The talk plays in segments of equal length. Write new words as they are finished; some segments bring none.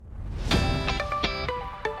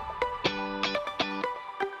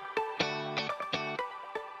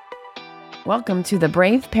Welcome to the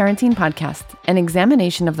Brave Parenting Podcast, an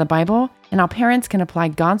examination of the Bible and how parents can apply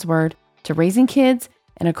God's Word to raising kids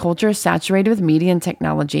in a culture saturated with media and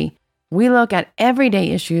technology. We look at everyday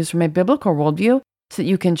issues from a biblical worldview so that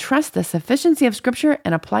you can trust the sufficiency of Scripture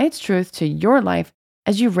and apply its truth to your life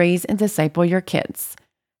as you raise and disciple your kids.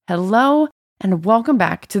 Hello, and welcome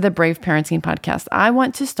back to the Brave Parenting Podcast. I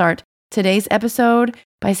want to start today's episode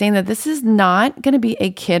by saying that this is not going to be a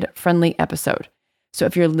kid-friendly episode. So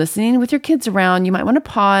if you're listening with your kids around, you might want to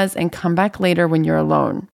pause and come back later when you're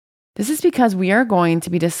alone. This is because we are going to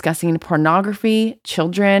be discussing pornography,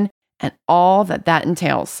 children, and all that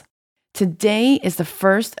entails. Today is the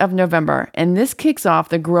 1st of November, and this kicks off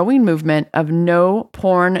the growing movement of No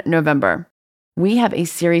Porn November. We have a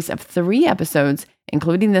series of 3 episodes,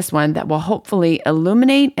 including this one, that will hopefully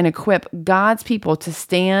illuminate and equip God's people to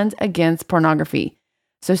stand against pornography.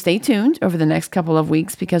 So stay tuned over the next couple of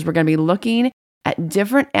weeks because we're going to be looking at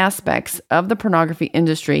different aspects of the pornography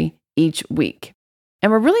industry each week.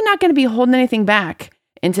 And we're really not going to be holding anything back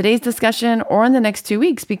in today's discussion or in the next 2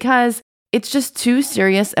 weeks because it's just too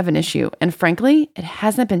serious of an issue. And frankly, it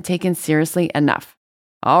hasn't been taken seriously enough.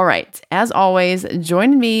 All right. As always,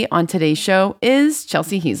 joining me on today's show is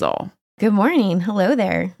Chelsea Hazel. Good morning. Hello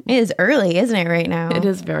there. It is early, isn't it, right now? It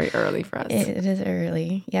is very early for us. It is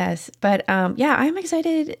early, yes. But yeah, I'm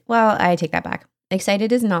excited. Well, I take that back.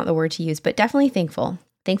 Excited is not the word to use, but definitely thankful.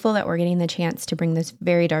 Thankful that we're getting the chance to bring this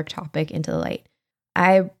very dark topic into the light.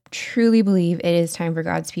 I truly believe it is time for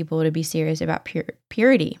God's people to be serious about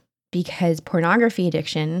purity because pornography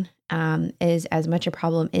addiction is as much a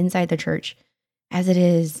problem inside the church as it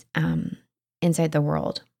is inside the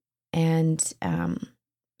world. And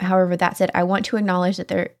however, that said, I want to acknowledge that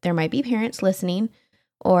there might be parents listening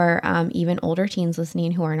or even older teens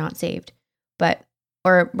listening who are not saved,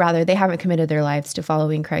 or rather, they haven't committed their lives to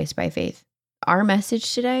following Christ by faith. Our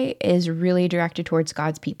message today is really directed towards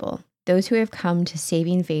God's people, those who have come to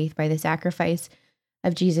saving faith by the sacrifice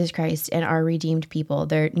of Jesus Christ and are redeemed people.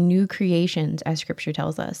 They're new creations, as Scripture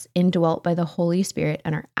tells us, indwelt by the Holy Spirit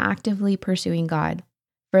and are actively pursuing God.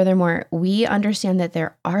 Furthermore, we understand that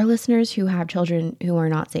there are listeners who have children who are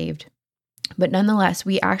not saved. But nonetheless,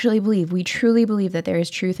 we truly believe that there is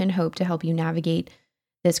truth and hope to help you navigate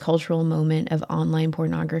this cultural moment of online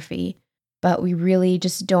pornography. But we really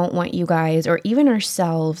just don't want you guys or even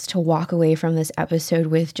ourselves to walk away from this episode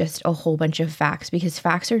with just a whole bunch of facts because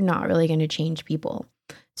facts are not really going to change people.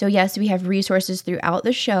 So yes, we have resources throughout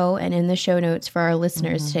the show and in the show notes for our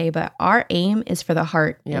listeners today, but our aim is for the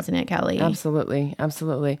heart, isn't it, Kelly? Absolutely.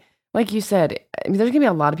 Absolutely. Like you said, I mean, there's going to be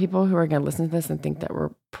a lot of people who are going to listen to this and think that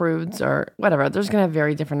we're prudes or whatever. There's going to have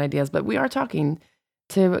very different ideas, but we are talking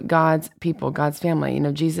to God's people, God's family. You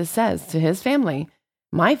know, Jesus says to his family,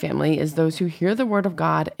 my family is those who hear the word of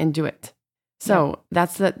God and do it. So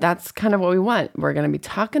that's kind of what we want. We're going to be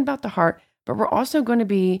talking about the heart, but we're also going to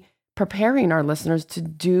be preparing our listeners to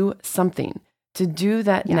do something, to do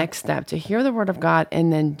that next step, to hear the word of God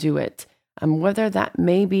and then do it. Whether that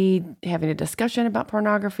may be having a discussion about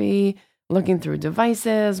pornography, looking through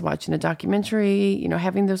devices, watching a documentary,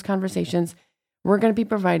 having those conversations, we're going to be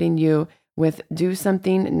providing you with do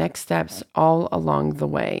something, next steps all along the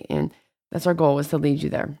way. And that's our goal, is to lead you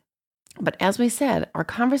there. But as we said, our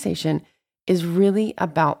conversation is really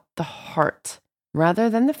about the heart rather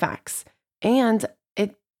than the facts. And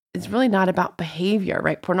it's really not about behavior,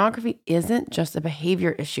 right? Pornography isn't just a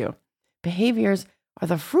behavior issue. Behaviors are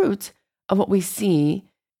the fruit of what we see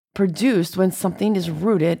produced when something is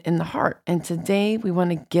rooted in the heart. And today we want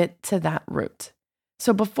to get to that root.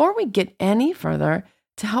 So before we get any further,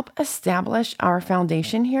 to help establish our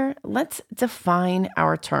foundation here, let's define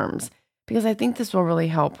our terms, because I think this will really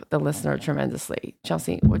help the listener tremendously.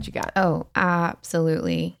 Chelsea, what you got? Oh,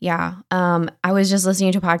 absolutely. Yeah. I was just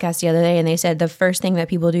listening to a podcast the other day and they said the first thing that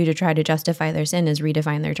people do to try to justify their sin is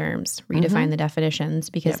redefine their terms, redefine the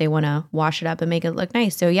definitions because they want to wash it up and make it look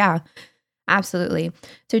nice. So yeah, absolutely.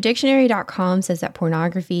 So dictionary.com says that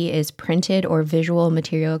pornography is printed or visual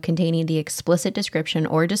material containing the explicit description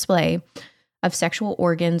or display of sexual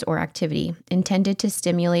organs or activity intended to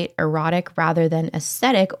stimulate erotic rather than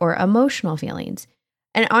aesthetic or emotional feelings.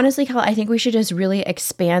 And honestly, Cal, I think we should just really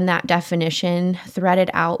expand that definition, thread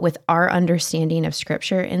it out with our understanding of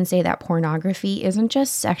Scripture, and say that pornography isn't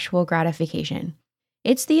just sexual gratification.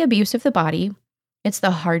 It's the abuse of the body. It's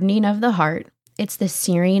the hardening of the heart. It's the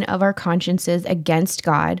searing of our consciences against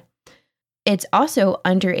God. It's also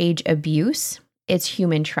underage abuse. It's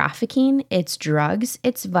human trafficking, it's drugs,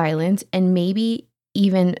 it's violence, and maybe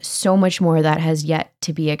even so much more that has yet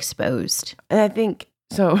to be exposed. And I think,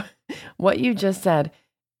 so what you just said,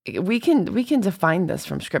 we can define this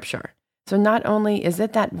from Scripture. So not only is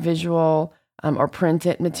it that visual or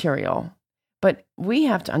printed material, but we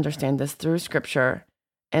have to understand this through scripture.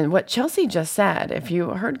 And what Chelsea just said, if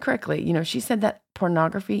you heard correctly, she said that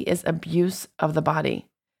pornography is abuse of the body.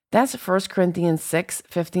 That's 1 Corinthians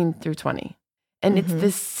 6:15-20. And it's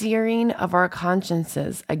the searing of our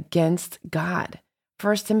consciences against God.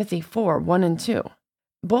 1 Timothy 4:1-2.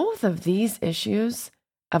 Both of these issues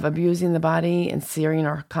of abusing the body and searing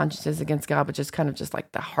our consciences against God, which is kind of just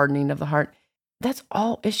like the hardening of the heart, that's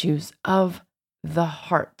all issues of the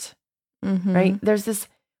heart, right? There's this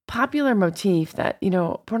popular motif that,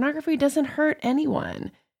 pornography doesn't hurt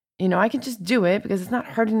anyone. I can just do it because it's not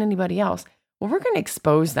hurting anybody else. Well, we're going to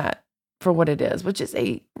expose that for what it is, which is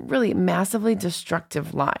a really massively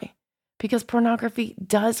destructive lie, because pornography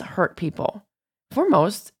does hurt people.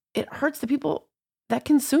 Foremost, it hurts the people that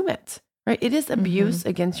consume it, right? It is abuse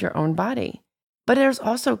against your own body. But there's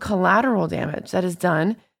also collateral damage that is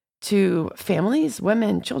done to families,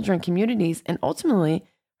 women, children, communities, and ultimately,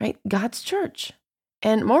 right, God's church.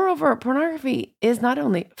 And moreover, pornography is not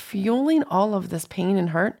only fueling all of this pain and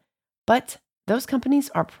hurt, but those companies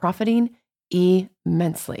are profiting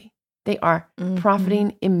immensely. They are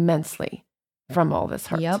profiting immensely from all this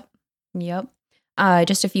hurt. Yep.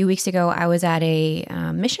 Just a few weeks ago, I was at a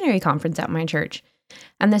missionary conference at my church,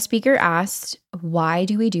 and the speaker asked, why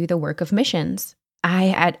do we do the work of missions? I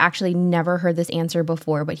had actually never heard this answer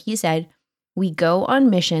before, but he said, we go on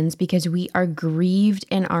missions because we are grieved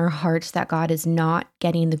in our hearts that God is not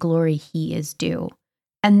getting the glory he is due.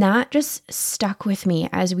 And that just stuck with me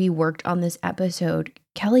as we worked on this episode.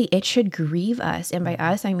 Kelly, it should grieve us, and by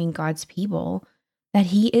us, I mean God's people, that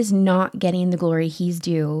he is not getting the glory he's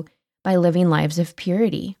due by living lives of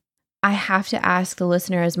purity. I have to ask the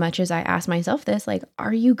listener, as much as I ask myself this,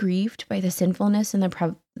 are you grieved by the sinfulness and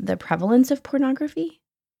the prevalence of pornography?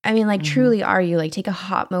 I mean, truly, are you? Take a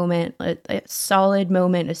hot moment, a solid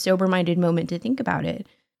moment, a sober-minded moment to think about it.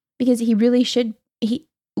 Because we really should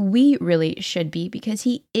be, because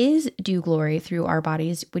he is due glory through our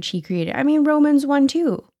bodies, which he created. I mean, Romans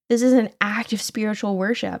 1:2. This is an act of spiritual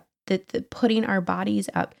worship, that putting our bodies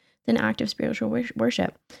up is an act of spiritual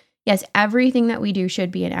worship. Yes, everything that we do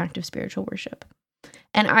should be an act of spiritual worship.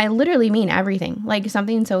 And I literally mean everything,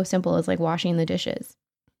 something so simple as washing the dishes,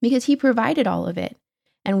 because he provided all of it.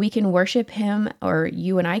 And we can worship him, or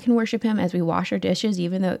you and I can worship him as we wash our dishes,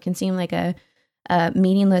 even though it can seem like a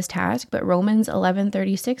meaningless task. But Romans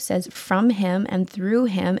 11:36 says, from him and through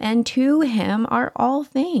him and to him are all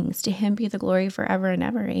things. To him be the glory forever and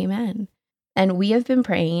ever. Amen. And we have been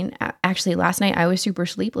praying. Actually, last night I was super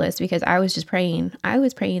sleepless because I was just praying. I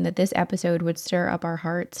was praying that this episode would stir up our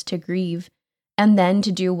hearts to grieve, and then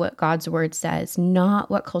to do what God's word says,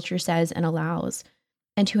 not what culture says and allows,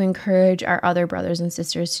 and to encourage our other brothers and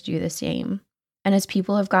sisters to do the same. And as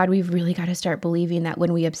people of God, we've really got to start believing that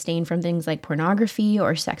when we abstain from things like pornography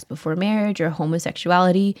or sex before marriage or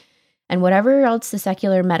homosexuality and whatever else the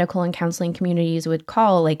secular medical and counseling communities would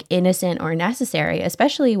call innocent or necessary,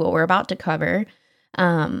 especially what we're about to cover,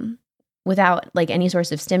 without any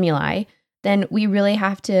source of stimuli, then we really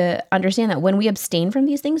have to understand that when we abstain from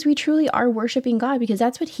these things, we truly are worshiping God, because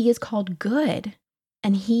that's what he has called good.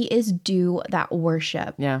 And he is due that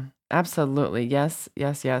worship. Yeah, absolutely. Yes.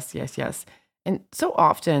 And so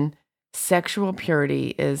often, sexual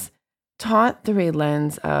purity is taught through a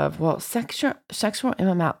lens of, sexual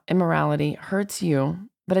immorality hurts you,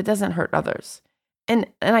 but it doesn't hurt others. And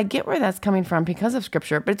I get where that's coming from because of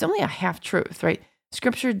scripture, but it's only a half truth, right?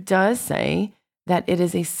 Scripture does say that it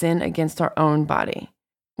is a sin against our own body,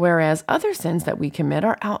 whereas other sins that we commit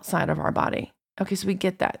are outside of our body. Okay, so we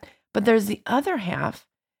get that. But there's the other half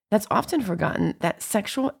that's often forgotten, that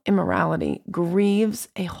sexual immorality grieves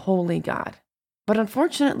a holy God. But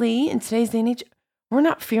unfortunately, in today's day and age, we're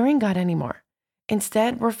not fearing God anymore.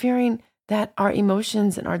 Instead, we're fearing that our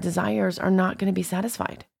emotions and our desires are not going to be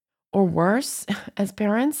satisfied. Or worse, as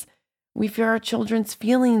parents, we fear our children's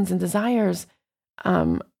feelings and desires,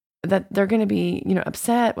 that they're going to be,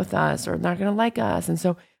 upset with us or not going to like us. And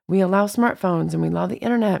so we allow smartphones and we allow the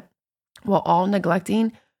internet, while all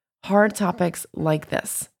neglecting hard topics like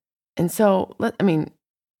this. And so,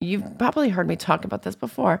 you've probably heard me talk about this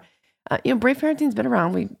before. Brave Parenting's been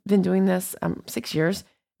around. We've been doing this 6 years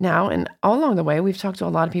now. And all along the way, we've talked to a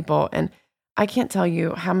lot of people. And I can't tell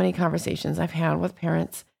you how many conversations I've had with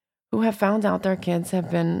parents who have found out their kids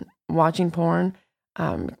have been watching porn,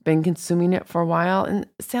 been consuming it for a while. And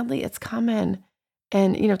sadly, it's common.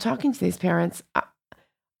 And, talking to these parents,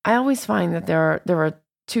 I always find that there are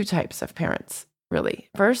two types of parents, really.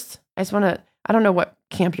 First, I don't know what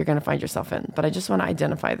camp you're going to find yourself in, but I just want to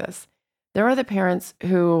identify this. There are the parents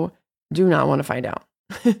who do not want to find out.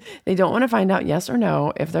 They don't want to find out yes or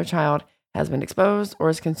no if their child has been exposed or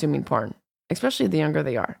is consuming porn, especially the younger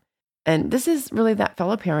they are. And this is really that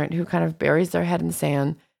fellow parent who kind of buries their head in the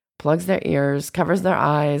sand, plugs their ears, covers their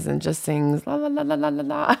eyes, and just sings la la la la la la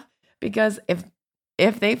la. Because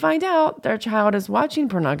if they find out their child is watching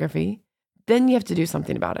pornography, then you have to do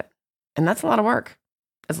something about it. And that's a lot of work.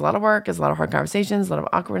 It's a lot of work. It's a lot of hard conversations, a lot of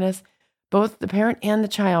awkwardness. Both the parent and the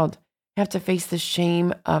child have to face the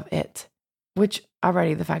shame of it, which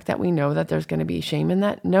already the fact that we know that there's going to be shame in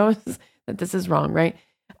that knows that this is wrong, right?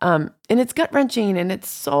 And it's gut-wrenching and it's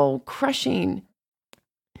soul crushing.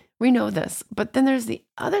 We know this. But then there's the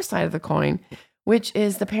other side of the coin, which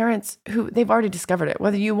is the parents who they've already discovered it.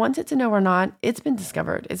 Whether you wanted to know or not, it's been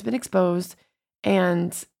discovered. It's been exposed.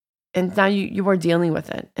 And now you are dealing with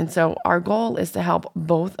it. And so our goal is to help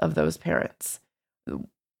both of those parents.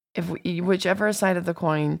 Whichever side of the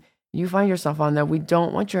coin you find yourself on, though, we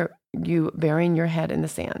don't want you burying your head in the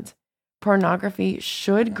sand. Pornography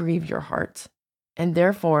should grieve your heart. And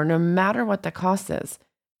therefore, no matter what the cost is,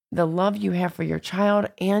 the love you have for your child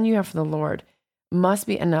and you have for the Lord must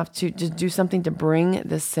be enough to do something to bring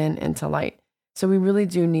this sin into light. So we really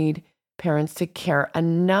do need parents to care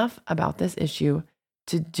enough about this issue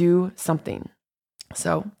to do something.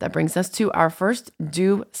 So that brings us to our first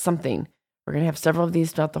do something. We're going to have several of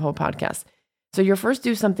these throughout the whole podcast. So your first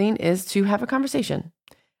do something is to have a conversation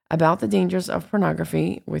about the dangers of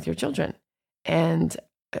pornography with your children and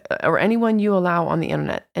or anyone you allow on the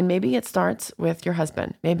internet. And maybe it starts with your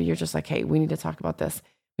husband. Maybe you're just like, hey, we need to talk about this.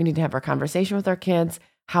 We need to have our conversation with our kids.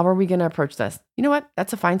 How are we going to approach this? You know what?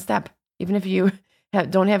 That's a fine step. Even if you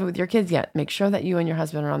don't have it with your kids yet, make sure that you and your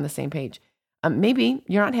husband are on the same page. Maybe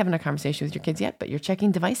you're not having a conversation with your kids yet, but you're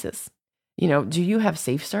checking devices. Do you have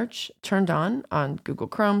Safe Search turned on Google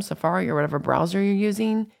Chrome, Safari, or whatever browser you're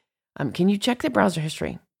using? Can you check the browser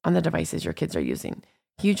history on the devices your kids are using?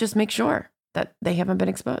 Can you just make sure that they haven't been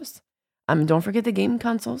exposed? Don't forget the game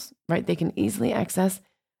consoles, right? They can easily access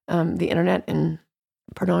the internet and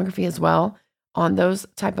pornography as well on those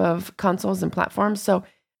type of consoles and platforms. So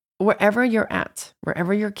wherever you're at,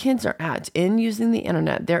 wherever your kids are at in using the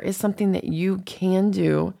internet, there is something that you can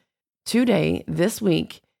do today, this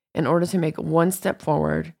week, in order to make one step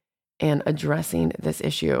forward and addressing this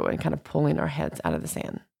issue and kind of pulling our heads out of the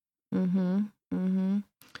sand.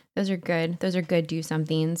 Those are good. Those are good do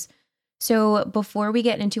somethings. So before we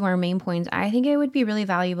get into our main points, I think it would be really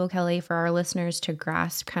valuable, Kelly, for our listeners to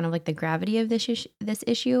grasp kind of like the gravity of this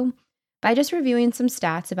issue by just reviewing some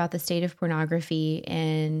stats about the state of pornography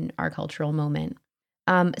in our cultural moment.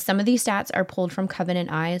 Some of these stats are pulled from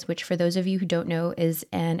Covenant Eyes, which for those of you who don't know is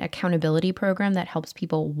an accountability program that helps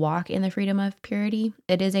people walk in the freedom of purity.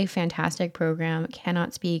 It is a fantastic program.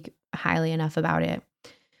 Cannot speak highly enough about it.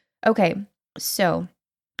 Okay, so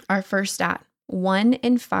our first stat, 1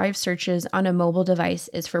 in 5 searches on a mobile device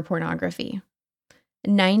is for pornography.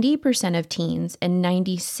 90% of teens and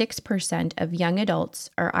 96% of young adults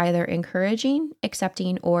are either encouraging,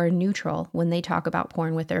 accepting, or neutral when they talk about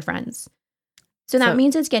porn with their friends. So that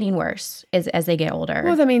means it's getting worse as they get older.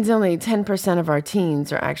 Well, that means only 10% of our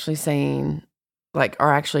teens are actually saying,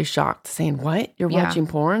 are actually shocked, saying, what? You're watching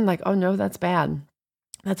porn? Like, oh no, that's bad.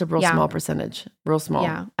 That's a real small percentage. Real small.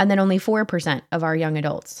 Yeah. And then only 4% of our young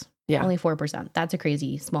adults. Yeah. Only 4%. That's a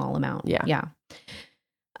crazy small amount. Yeah.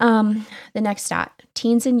 The next stat,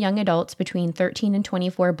 teens and young adults between 13 and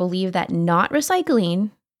 24 believe that not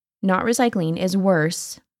recycling is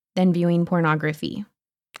worse than viewing pornography.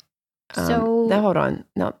 So now hold on.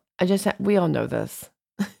 No, we all know this.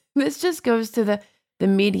 This just goes to the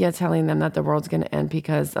media telling them that the world's going to end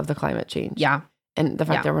because of the climate change. Yeah. And the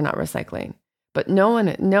fact that we're not recycling. But no one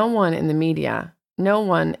in the media, no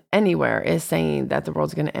one anywhere is saying that the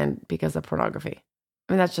world's going to end because of pornography.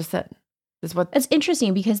 I mean, that's just it. It's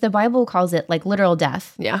interesting because the Bible calls it like literal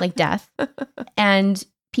death, like death. And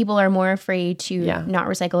people are more afraid to not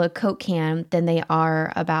recycle a Coke can than they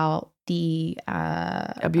are about the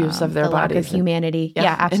abuse of their the bodies. Lack of humanity.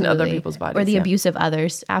 Yeah, absolutely. And other people's bodies. Or the abuse of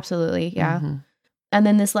others. Absolutely. Yeah. Mm-hmm. And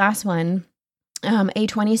then this last one, a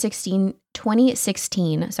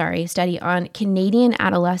 2016 study on Canadian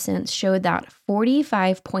adolescents showed that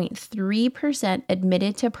 45.3%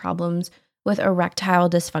 admitted to problems with erectile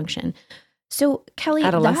dysfunction. So, Kelly,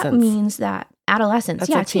 that means that adolescents,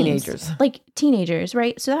 like teenagers. Like teenagers,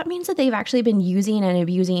 right? So that means that they've actually been using and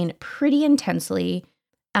abusing pretty intensely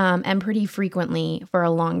and pretty frequently for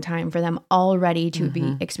a long time for them already to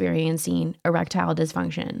be experiencing erectile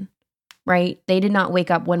dysfunction, right? They did not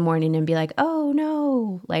wake up one morning and be like, oh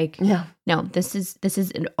no, no, this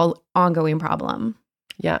is an ongoing problem.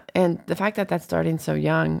 Yeah. And the fact that that's starting so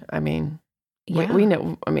young, I mean, Yeah. We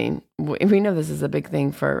know, I mean, we know this is a big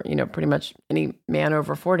thing for, pretty much any man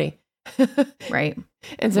over 40. Right.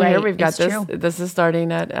 And so here Right. we've got It's this. true. This is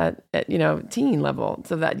starting at teen level.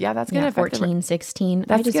 So that's going to affect 14, 16.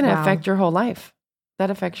 that's going to affect your whole life. That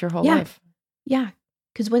affects your whole life. Yeah.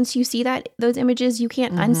 Because once you see those images, you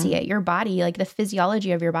can't Mm-hmm. unsee it. Your body, like the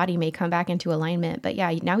physiology of your body may come back into alignment. But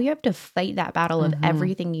yeah, now you have to fight that battle of Mhm.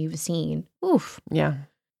 everything you've seen. Oof. Yeah.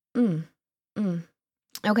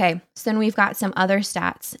 Okay. So then we've got some other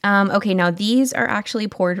stats. Okay. Now these are actually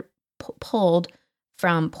pulled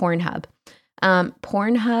from Pornhub.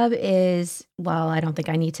 Pornhub is, well, I don't think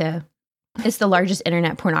I need to. It's the largest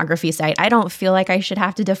internet pornography site. I don't feel like I should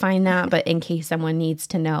have to define that, but in case someone needs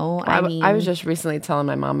to know, I was just recently telling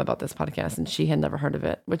my mom about this podcast, and she had never heard of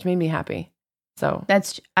it, which made me happy. So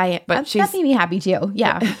that made me happy too.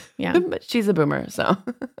 Yeah. Yeah. but she's a boomer, so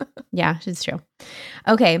Yeah, it's true.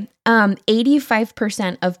 Okay.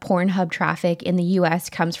 85% of Pornhub traffic in the US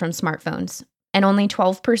comes from smartphones and only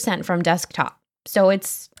 12% from desktop. So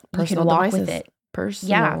it's, you can walk with it.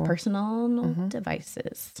 Personal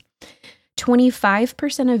devices.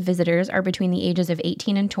 25% of visitors are between the ages of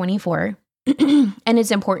 18 and 24. And it's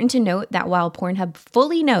important to note that while Pornhub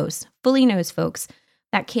fully knows, folks,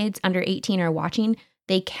 that kids under 18 are watching,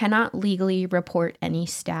 they cannot legally report any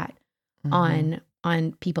stat on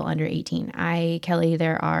people under 18. Kelly,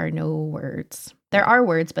 there are no words. There are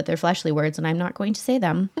words, but they're fleshly words, and I'm not going to say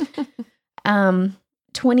them.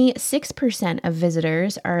 26% of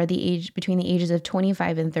visitors are between the ages of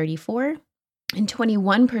 25 and 34, and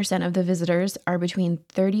 21% of the visitors are between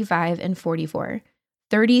 35 and 44.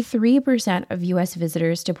 33% of U.S.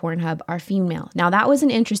 visitors to Pornhub are female. Now, that was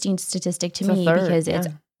an interesting statistic to me because it's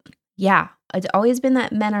always been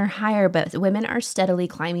that men are higher, but women are steadily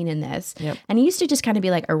climbing in this. Yep. And it used to just kind of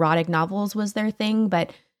be like erotic novels was their thing,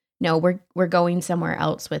 but no, we're going somewhere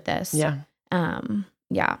else with this. Yeah.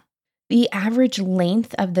 Yeah. The average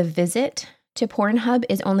length of the visit to Pornhub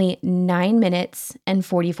is only 9 minutes and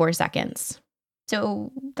 44 seconds.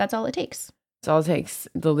 So that's all it takes. It's all it takes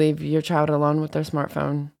to leave your child alone with their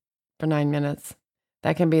smartphone for 9 minutes.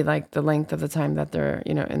 That can be like the length of the time that they're,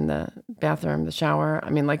 in the bathroom, the shower. I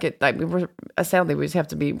mean, sadly, we just have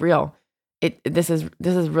to be real. This is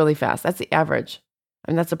really fast. That's the average.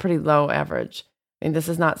 I mean, that's a pretty low average. I mean, this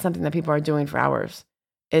is not something that people are doing for hours.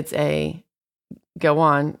 It's a go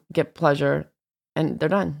on, get pleasure, and they're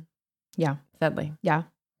done. Yeah. Sadly. Yeah.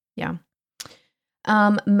 Yeah.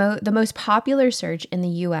 The most popular search in the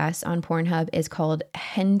US on Pornhub is called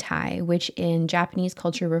hentai, which in Japanese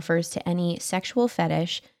culture refers to any sexual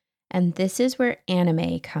fetish. And this is where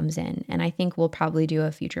anime comes in. And I think we'll probably do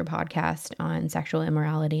a future podcast on sexual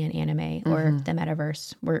immorality and anime or the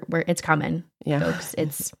metaverse where it's coming, folks.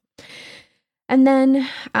 And then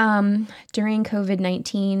during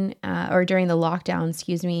COVID-19 or during the lockdown,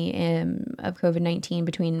 of COVID-19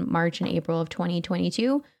 between March and April of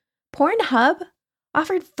 2022, Pornhub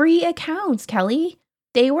offered free accounts, Kelly.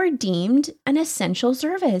 They were deemed an essential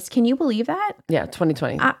service. Can you believe that? Yeah,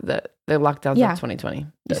 2020. The lockdowns of 2020.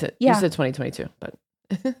 You said 2022, but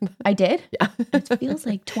I did? Yeah. It feels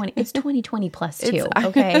like 20. It's 2020 plus 2.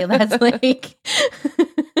 Okay, that's like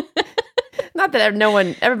not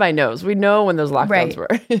that everybody knows. We know when those lockdowns were.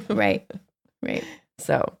 Right.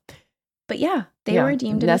 So, but yeah, they were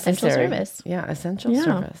deemed an essential service. Yeah, essential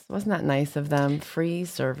service. Wasn't that nice of them? Free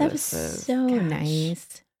services. That was so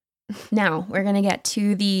nice. Now, we're going to get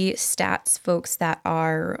to the stats, folks, that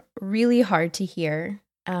are really hard to hear.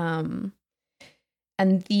 And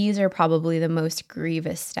these are probably the most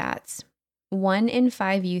grievous stats. 1 in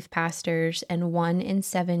 5 youth pastors and 1 in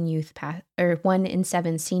 7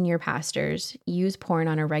 senior pastors use porn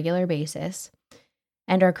on a regular basis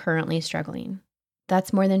and are currently struggling.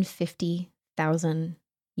 That's more than 50,000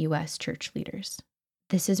 U.S. church leaders.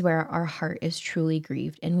 This is where our heart is truly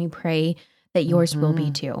grieved, and we pray that yours will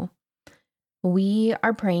be too. We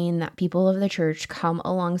are praying that people of the church come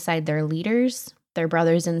alongside their leaders, their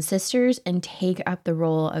brothers and sisters, and take up the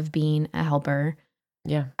role of being a helper.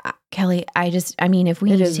 Yeah. Kelly, if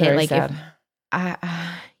we need to hit sad.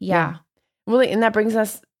 yeah. Really, and that brings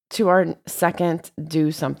us to our second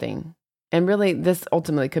do something. And really, this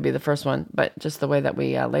ultimately could be the first one, but just the way that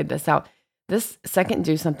we laid this out. This second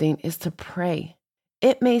do something is to pray.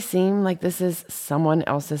 It may seem like this is someone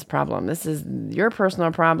else's problem. This is your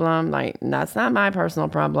personal problem. Like, that's not my personal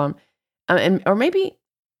problem. Or maybe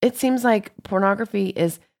it seems like pornography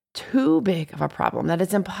is too big of a problem, that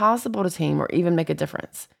it's impossible to tame or even make a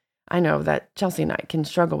difference. I know that Chelsea and I can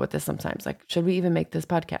struggle with this sometimes. Like, should we even make this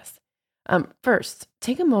podcast? First,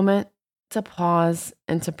 take a moment to pause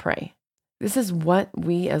and to pray. This is what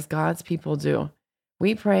we as God's people do.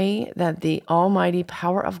 We pray that the almighty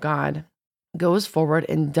power of God goes forward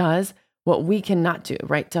and does what we cannot do,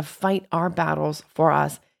 right? To fight our battles for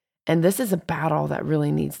us. And this is a battle that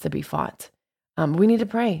really needs to be fought. We need to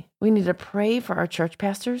pray. We need to pray for our church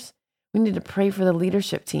pastors. We need to pray for the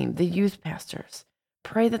leadership team, the youth pastors.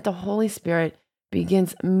 Pray that the Holy Spirit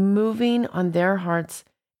begins moving on their hearts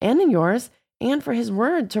and in yours, and for his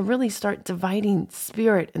word to really start dividing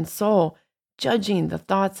spirit and soul, judging the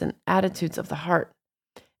thoughts and attitudes of the heart.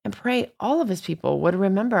 And pray all of his people would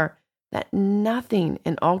remember that nothing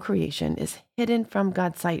in all creation is hidden from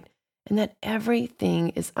God's sight, and that everything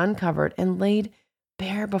is uncovered and laid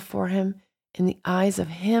bare before him in the eyes of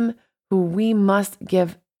him who we must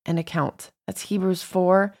give an account. That's Hebrews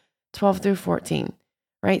 4:12-14,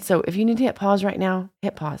 right? So if you need to hit pause right now,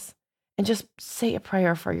 hit pause and just say a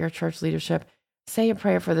prayer for your church leadership. Say a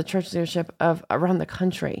prayer for the church leadership of around the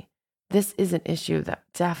country. This is an issue that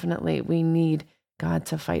definitely we need God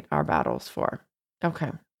to fight our battles for.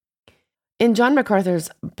 Okay. In John MacArthur's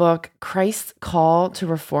book, Christ's Call to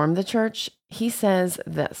Reform the Church, he says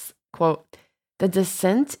this, quote, "The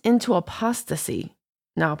descent into apostasy."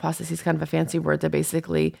 Now, apostasy is kind of a fancy word to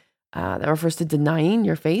basically, that refers to denying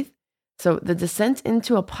your faith. So the descent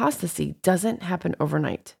into apostasy doesn't happen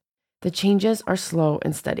overnight. The changes are slow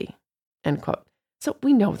and steady, end quote. So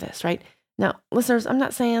we know this, right? Now, listeners, I'm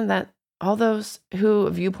not saying that all those who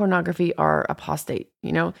view pornography are apostate.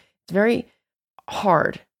 You know, it's very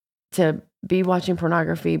hard to be watching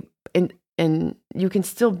pornography and you can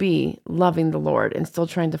still be loving the Lord and still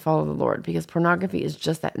trying to follow the Lord, because pornography is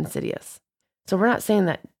just that insidious. So we're not saying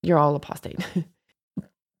that you're all apostate,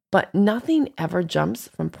 but nothing ever jumps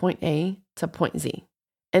from point A to point Z.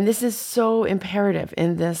 And this is so imperative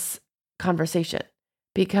in this conversation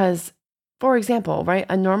because, for example, right,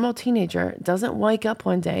 a normal teenager doesn't wake up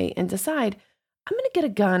one day and decide, I'm going to get a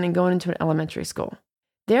gun and go into an elementary school.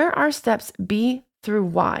 There are steps B through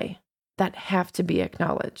Y that have to be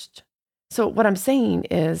acknowledged. So what I'm saying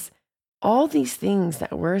is all these things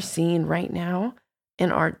that we're seeing right now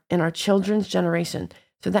in our children's generation,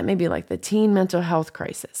 so that may be like the teen mental health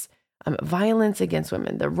crisis, violence against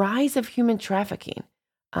women, the rise of human trafficking,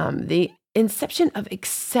 the inception of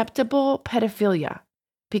acceptable pedophilia,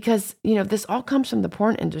 because this all comes from the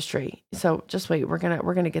porn industry. So just wait, we're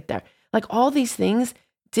gonna get there. Like all these things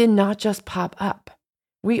did not just pop up.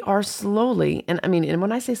 We are slowly, and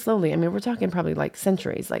when I say slowly, we're talking probably like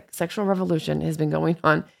centuries. Like sexual revolution has been going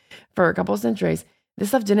on for a couple of centuries. This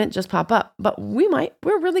stuff didn't just pop up, but we're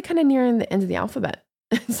really kind of nearing the end of the alphabet.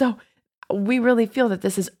 So we really feel that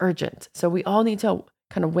this is urgent. So we all need to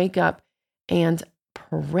kind of wake up and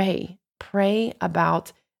pray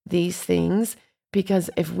about these things,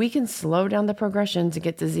 because if we can slow down the progression to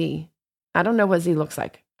get to Z, I don't know what Z looks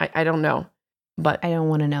like. I don't know. But I don't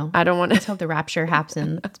want to know. I don't want to. Let's hope the rapture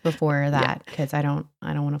happens before that, because I don't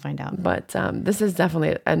want to find out. But this is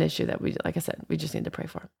definitely an issue that we, like I said, we just need to pray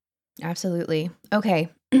for. Absolutely. Okay.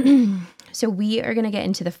 So we are going to get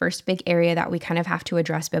into the first big area that we kind of have to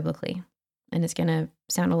address biblically. And it's going to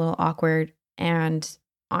sound a little awkward. And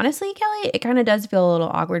honestly, Kelly, it kind of does feel a little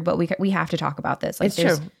awkward, but we have to talk about this. Like, it's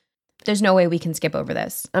true. There's no way we can skip over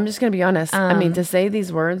this. I'm just going to be honest. To say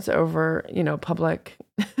these words over, public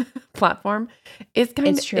platform, it's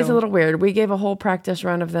a little weird. We gave a whole practice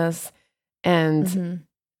run of this, and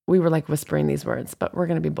we were like whispering these words, but we're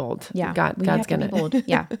going to be bold. Yeah, God's going to be bold.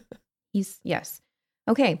 Yeah, yes.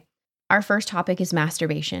 Okay, our first topic is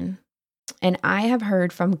masturbation, and I have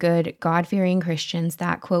heard from good God-fearing Christians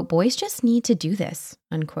that, quote, boys just need to do this,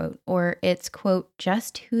 unquote, or it's, quote,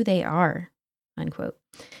 just who they are, unquote.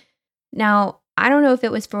 Now, I don't know if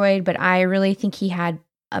it was Freud, but I really think he had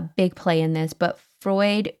a big play in this. But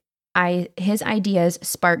Freud, his ideas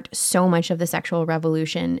sparked so much of the sexual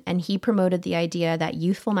revolution, and he promoted the idea that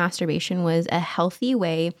youthful masturbation was a healthy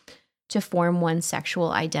way to form one's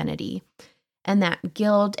sexual identity, and that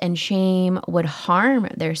guilt and shame would harm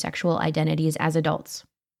their sexual identities as adults.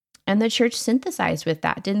 And the church synthesized with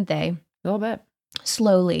that, didn't they? A little bit.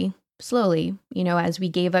 Slowly, as we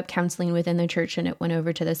gave up counseling within the church and it went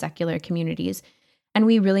over to the secular communities. And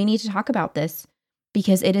we really need to talk about this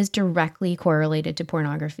because it is directly correlated to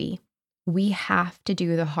pornography. We have to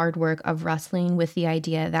do the hard work of wrestling with the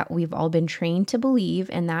idea that we've all been trained to believe,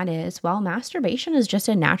 and that is, masturbation is just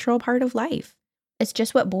a natural part of life. It's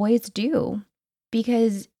just what boys do.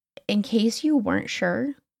 Because in case you weren't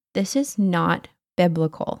sure, this is not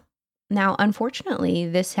biblical. Now, unfortunately,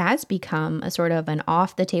 this has become a sort of an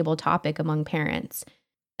off-the-table topic among parents.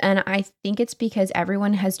 And I think it's because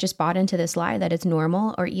everyone has just bought into this lie that it's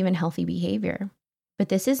normal or even healthy behavior. But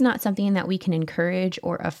this is not something that we can encourage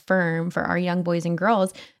or affirm for our young boys and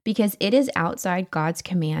girls because it is outside God's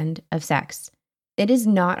command of sex. It is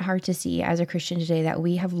not hard to see as a Christian today that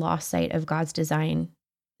we have lost sight of God's design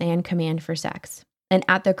and command for sex. And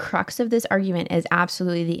at the crux of this argument is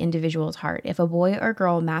absolutely the individual's heart. If a boy or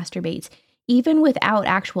girl masturbates, even without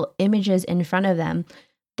actual images in front of them,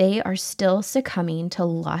 they are still succumbing to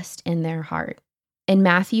lust in their heart. In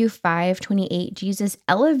Matthew 5:28, Jesus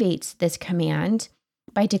elevates this command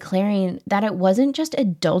by declaring that it wasn't just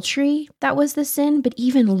adultery that was the sin, but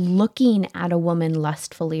even looking at a woman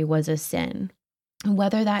lustfully was a sin. And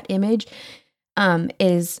whether that image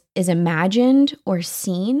is imagined or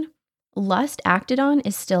seen, lust acted on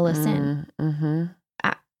is still a sin.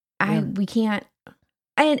 We can't.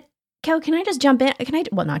 And Kel, can I just jump in?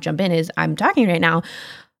 Well, not jump in, is I'm talking right now,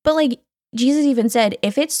 but like Jesus even said,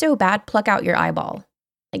 if it's so bad, pluck out your eyeball.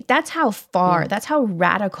 Like that's how far, that's how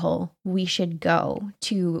radical we should go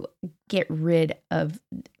to get rid of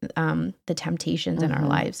the temptations in our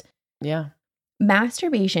lives. Yeah.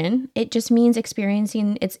 Masturbation, it just means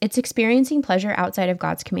experiencing pleasure outside of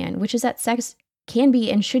God's command, which is that sex can be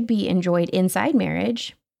and should be enjoyed inside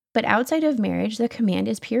marriage. But outside of marriage, the command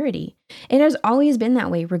is purity. It has always been that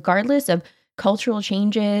way, regardless of cultural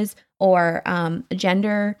changes or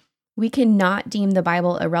gender. We cannot deem the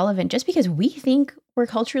Bible irrelevant just because we think we're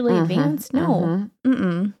culturally advanced. No.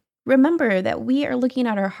 Remember that we are looking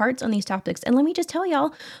at our hearts on these topics. And let me just tell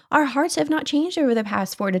y'all, our hearts have not changed over the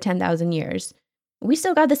past 4,000 to 10,000 years. We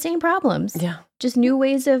still got the same problems. Yeah. Just new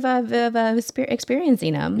ways of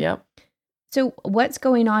experiencing them. Yep. So what's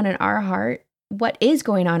going on in our heart? What is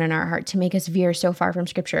going on in our heart to make us veer so far from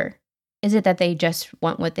Scripture? Is it that they just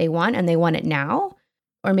want what they want and they want it now?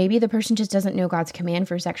 Or maybe the person just doesn't know God's command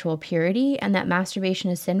for sexual purity and that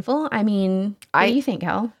masturbation is sinful? I mean, what do you think,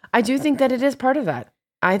 Hal? I do think that it is part of that.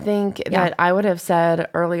 I think that I would have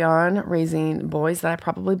said early on, raising boys, that I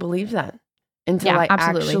probably believed that until I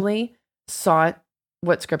actually saw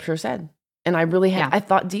what Scripture said. And I really had, I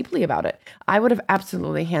thought deeply about it. I would have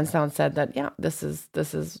absolutely hands down said that, this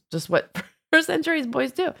is just what first centuries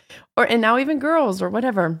boys do. And now even girls or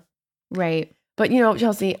whatever. Right. But,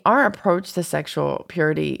 Chelsea, our approach to sexual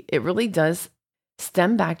purity, it really does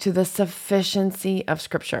stem back to the sufficiency of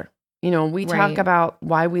Scripture. We talk about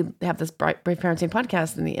why we have this Brave Parenting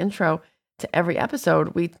podcast in the intro to every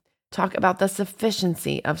episode. We talk about the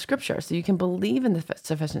sufficiency of Scripture. So you can believe in the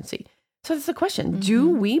sufficiency. So that's the question. Do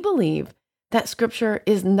we believe that Scripture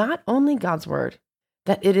is not only God's word,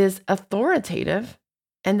 that it is authoritative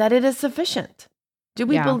and that it is sufficient? Do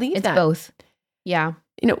we believe that? It's both. Yeah.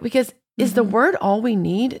 Because is the word all we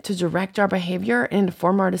need to direct our behavior and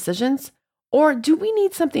inform our decisions? Or do we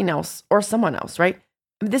need something else or someone else, right?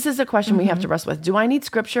 This is a question we have to wrestle with. Do I need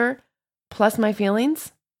Scripture plus my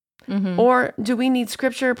feelings? Or do we need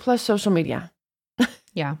Scripture plus social media?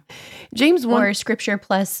 Yeah. James 1. Or Scripture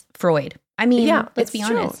plus Freud. I mean, let's be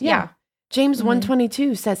honest. True. Yeah. James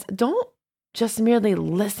 1:22 says, don't just merely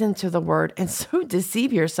listen to the word and so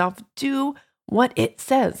deceive yourself. Do what it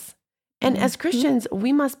says. And as Christians,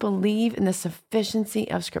 we must believe in the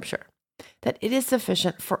sufficiency of Scripture, that it is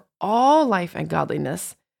sufficient for all life and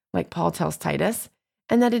godliness, like Paul tells Titus,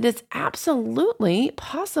 and that it is absolutely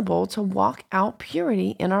possible to walk out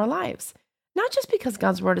purity in our lives. Not just because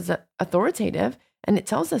God's word is authoritative and it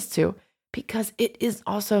tells us to, because it is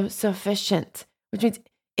also sufficient, which means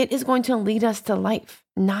it is going to lead us to life,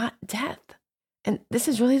 not death. And this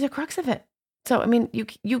is really the crux of it. So, I mean,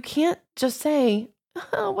 you can't just say,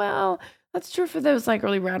 oh, well, that's true for those like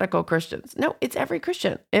really radical Christians. No, it's every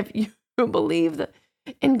Christian. If you believe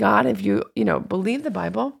in God, if you believe the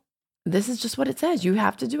Bible, this is just what it says. You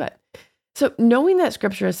have to do it. So knowing that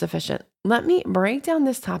Scripture is sufficient, let me break down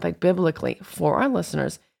this topic biblically for our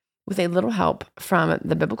listeners with a little help from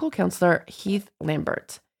the biblical counselor, Heath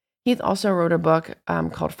Lambert. Heath also wrote a book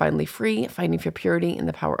called Finally Free, Fighting for Purity and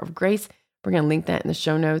the Power of Grace. We're going to link that in the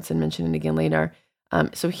show notes and mention it again later.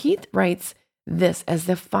 So Heath writes this as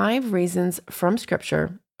the 5 reasons from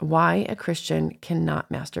Scripture why a Christian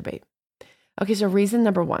cannot masturbate. Okay, so reason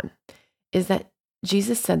number 1 is that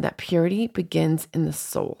Jesus said that purity begins in the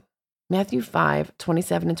soul. Matthew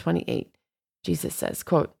 5:27 and 28, Jesus says,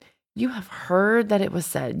 quote, "You have heard that it was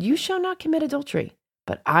said, 'You shall not commit adultery.'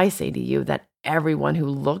 But I say to you that everyone who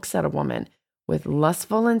looks at a woman with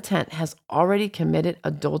lustful intent has already committed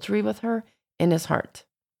adultery with her in his heart."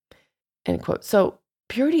 End quote. So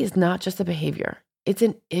purity is not just a behavior. It's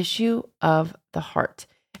an issue of the heart.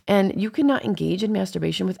 And you cannot engage in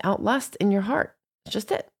masturbation without lust in your heart. It's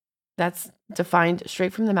just it. That's defined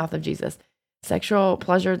straight from the mouth of Jesus. Sexual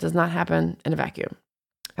pleasure does not happen in a vacuum.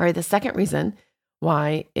 All right, the second reason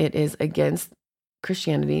why it is against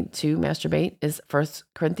Christianity to masturbate is 1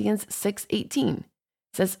 Corinthians 6:18. It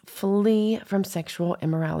says, flee from sexual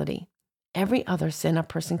immorality. Every other sin a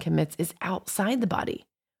person commits is outside the body,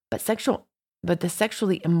 but the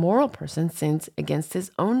sexually immoral person sins against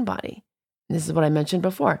his own body. And this is what I mentioned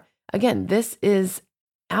before. Again, this is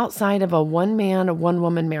outside of a one-man,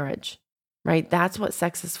 one-woman marriage, right? That's what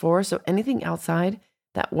sex is for. So anything outside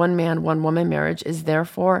that one-man, one-woman marriage is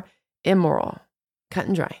therefore immoral. Cut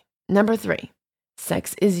and dry. Number 3,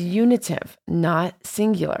 sex is unitive, not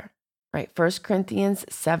singular, right? 1 Corinthians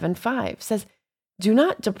 7:5 says, do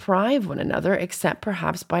not deprive one another except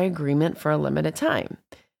perhaps by agreement for a limited time,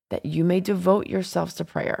 that you may devote yourselves to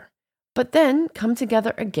prayer. But then come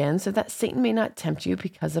together again so that Satan may not tempt you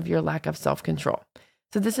because of your lack of self-control.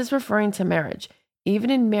 So this is referring to marriage. Even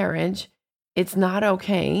in marriage, it's not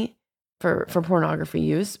okay for pornography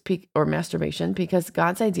use or masturbation because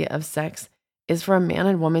God's idea of sex is for a man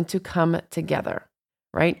and woman to come together,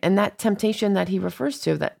 right? And that temptation that he refers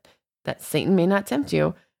to, that Satan may not tempt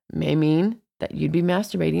you, may mean that you'd be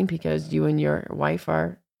masturbating because you and your wife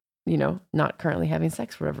are, not currently having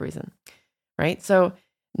sex for whatever reason, right? So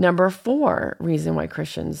number 4 reason why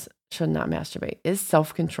Christians should not masturbate is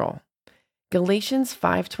self-control. Galatians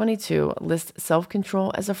 5:22 lists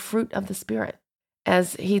self-control as a fruit of the Spirit.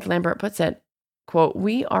 As Heath Lambert puts it, quote,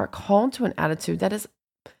 we are called to an attitude that is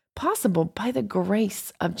possible by the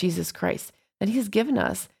grace of Jesus Christ that he has given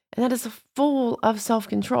us, and that is full of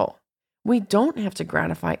self-control. We don't have to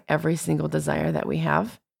gratify every single desire that we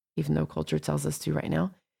have, even though culture tells us to right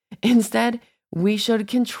now. Instead, we should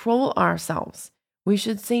control ourselves. We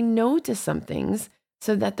should say no to some things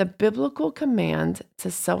so that the biblical command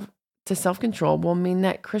to self-control will mean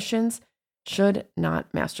that Christians should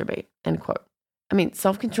not masturbate, end quote. I mean,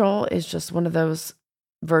 self-control is just one of those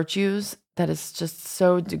virtues that is just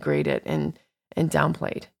so degraded and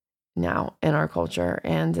downplayed now in our culture,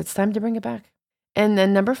 and it's time to bring it back. And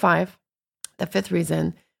then number 5, the 5th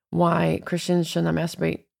reason why Christians should not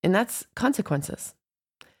masturbate, and that's consequences.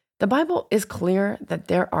 The Bible is clear that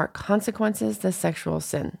there are consequences to sexual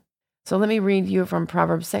sin. So let me read you from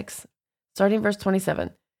Proverbs 6, starting verse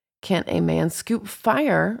 27. Can a man scoop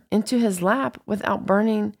fire into his lap without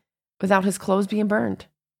his clothes being burned?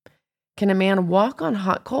 Can a man walk on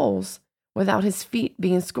hot coals without his feet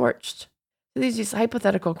being scorched? So these are just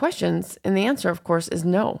hypothetical questions, and the answer, of course, is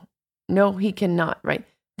no. No, he cannot, right?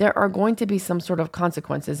 There are going to be some sort of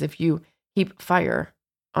consequences if you heap fire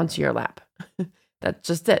onto your lap. That's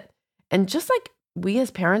just it. And just like we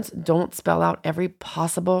as parents don't spell out every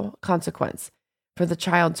possible consequence for the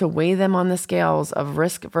child to weigh them on the scales of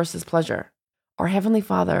risk versus pleasure, our Heavenly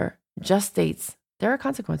Father just states there are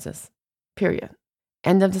consequences, period.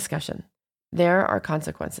 End of discussion. There are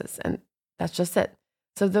consequences, and that's just it.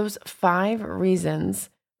 So those 5 reasons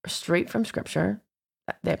are straight from Scripture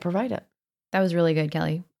that provide it. That was really good,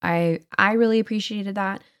 Kelly. I really appreciated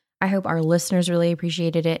that. I hope our listeners really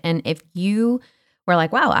appreciated it. And if you were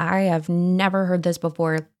like, wow, I have never heard this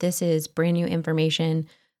before, this is brand new information,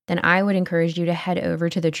 then I would encourage you to head over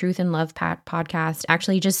to the Truth and Love podcast.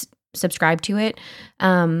 Actually, just subscribe to it.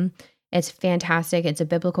 It's fantastic. It's a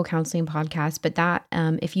biblical counseling podcast. But that,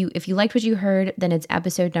 if you liked what you heard, then it's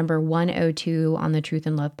episode number 102 on the Truth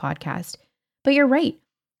and Love podcast. But you're right.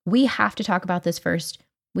 We have to talk about this first.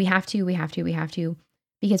 We have to,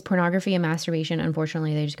 because pornography and masturbation,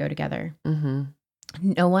 unfortunately, they just go together. Mm-hmm.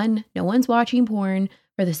 No one's watching porn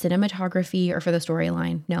for the cinematography or for the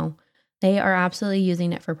storyline. No, they are absolutely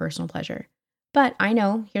using it for personal pleasure. But I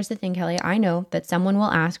know, here's the thing, Kelly, I know that someone will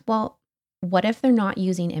ask, well, what if they're not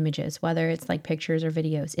using images, whether it's like pictures or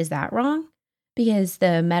videos? Is that wrong? Because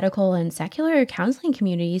the medical and secular counseling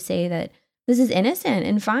communities say that this is innocent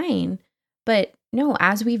and fine. But no,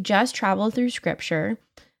 as we've just traveled through Scripture,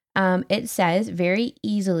 it says very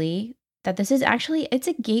easily that this is actually, it's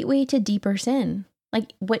a gateway to deeper sin.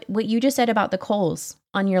 Like what you just said about the coals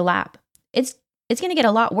on your lap. It's going to get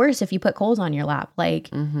a lot worse if you put coals on your lap. Like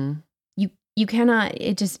you cannot,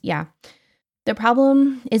 it just, yeah. The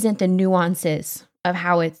problem isn't the nuances of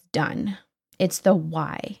how it's done. It's the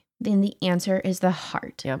why. Then the answer is the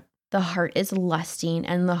heart. Yep. The heart is lusting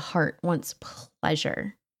and the heart wants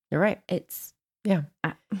pleasure. You're right. You're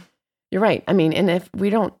right. I mean, and if we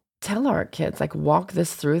don't tell our kids, like walk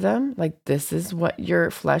this through them, like this is what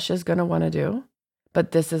your flesh is going to want to do,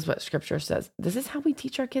 but this is what Scripture says. This is how we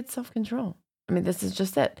teach our kids self-control. I mean, this is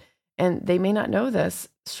just it. And they may not know this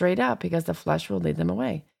straight up because the flesh will lead them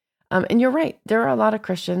away. And you're right. There are a lot of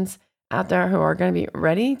Christians out there who are going to be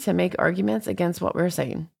ready to make arguments against what we're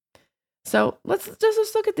saying. So let's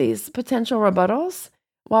look at these potential rebuttals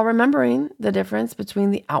while remembering the difference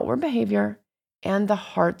between the outward behavior and the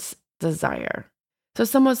heart's desire. So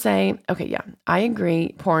some would say, okay, yeah, I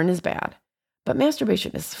agree, porn is bad, but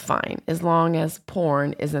masturbation is fine as long as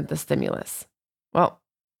porn isn't the stimulus. Well,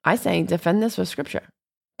 I say defend this with scripture.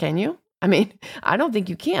 Can you? I mean, I don't think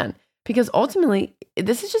you can, because ultimately,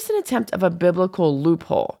 this is just an attempt of a biblical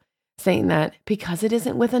loophole, saying that because it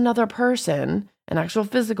isn't with another person, an actual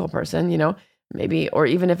physical person, maybe, or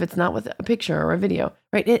even if it's not with a picture or a video,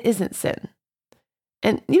 right? It isn't sin.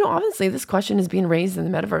 And, obviously this question is being raised in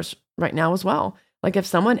the metaverse right now as well. Like if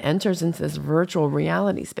someone enters into this virtual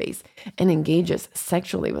reality space and engages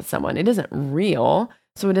sexually with someone, it isn't real,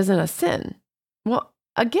 so it isn't a sin. Well,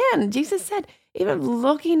 again, Jesus said, even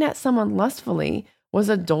looking at someone lustfully was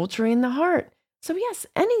adultery in the heart. So yes,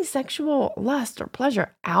 any sexual lust or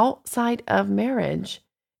pleasure outside of marriage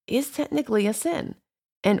is technically a sin.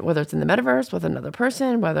 And whether it's in the metaverse with another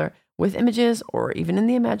person, whether with images or even in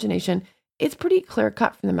the imagination, it's pretty clear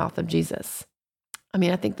cut from the mouth of Jesus. I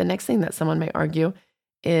mean, I think the next thing that someone may argue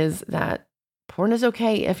is that porn is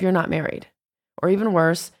okay if you're not married. Or even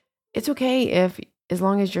worse, it's okay as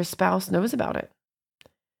long as your spouse knows about it.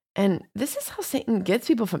 And this is how Satan gets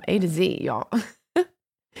people from A to Z, y'all.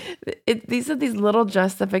 These are these little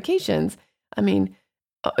justifications. I mean,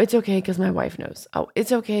 oh, it's okay because my wife knows. Oh,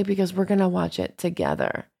 it's okay because we're going to watch it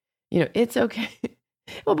together. It's okay.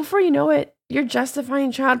 Well, before you know it, you're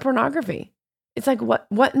justifying child pornography. It's like,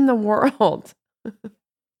 what in the world?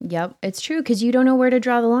 Yep, it's true, because you don't know where to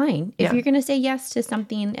draw the line. If Yeah. you're going to say yes to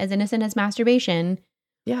something as innocent as masturbation,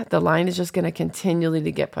 Yeah, the line is just going to continually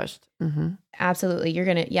to get pushed. Mm-hmm. absolutely,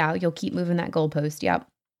 you'll keep moving that goalpost. Yep.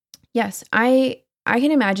 Yes, I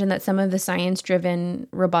can imagine that some of the science-driven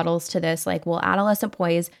rebuttals to this, like, well, adolescent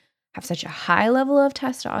boys have such a high level of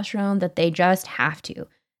testosterone that they just have to.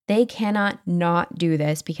 They cannot not do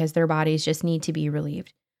this because their bodies just need to be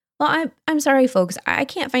relieved. Well, I'm sorry, folks. I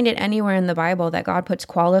can't find it anywhere in the Bible that God puts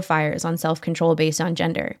qualifiers on self-control based on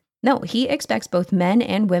gender. No, he expects both men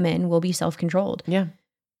and women will be self-controlled. Yeah.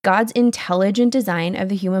 God's intelligent design of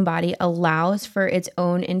the human body allows for its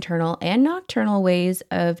own internal and nocturnal ways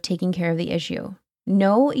of taking care of the issue.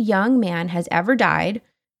 No young man has ever died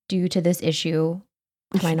due to this issue,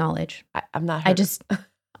 to my knowledge. I've not I heard just,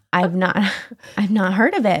 I've not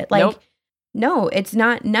heard of it. Like, Nope. no, it's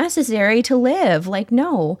not necessary to live. Like,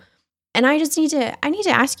 no. And I need to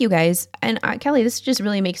ask you guys, and Kelly, this just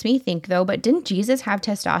really makes me think though, but didn't Jesus have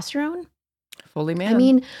testosterone? Fully man. I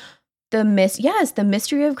mean, the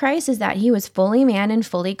mystery of Christ is that he was fully man and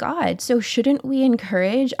fully God. So shouldn't we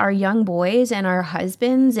encourage our young boys and our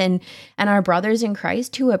husbands and our brothers in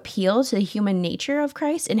Christ to appeal to the human nature of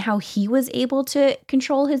Christ and how he was able to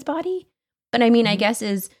control his body? But I mean, I guess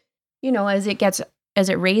as the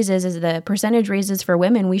percentage raises for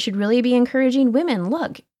women, we should really be encouraging women.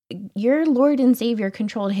 Look, your Lord and Savior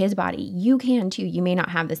controlled his body. You can too. You may not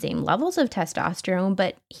have the same levels of testosterone,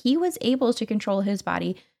 but he was able to control his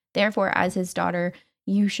body. Therefore, as his daughter,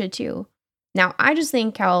 you should too. Now, I just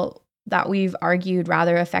think, Cal, that we've argued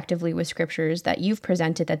rather effectively with scriptures, that you've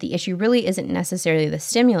presented that the issue really isn't necessarily the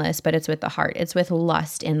stimulus, but it's with the heart. It's with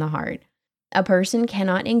lust in the heart. A person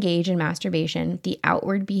cannot engage in masturbation, the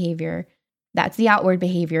outward behavior, that's the outward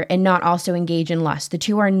behavior, and not also engage in lust. The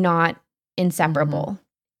two are not inseparable. Mm-hmm.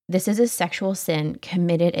 This is a sexual sin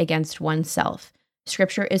committed against oneself.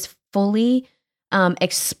 Scripture is fully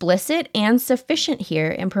explicit and sufficient here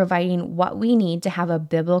in providing what we need to have a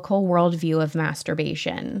biblical worldview of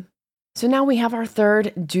masturbation. So now we have our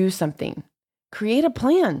third do something. Create a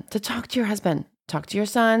plan to talk to your husband, talk to your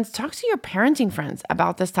sons, talk to your parenting friends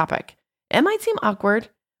about this topic. It might seem awkward,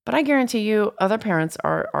 but I guarantee you other parents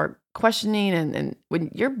are questioning. And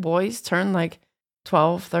when your boys turn like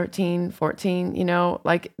 12, 13, 14,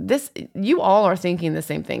 like this, you all are thinking the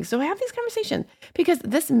same thing. So have these conversations, because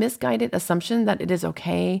this misguided assumption that it is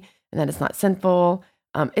okay and that it's not sinful,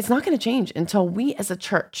 it's not going to change until we as a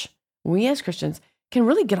church, we as Christians can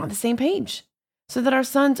really get on the same page so that our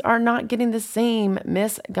sons are not getting the same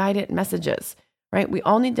misguided messages, right? We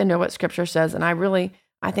all need to know what scripture says. And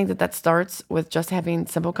I think that starts with just having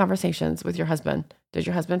simple conversations with your husband. Does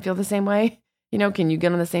your husband feel the same way? Can you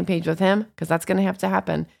get on the same page with him? Because that's going to have to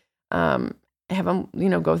happen. Have him,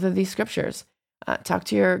 go through these scriptures. Talk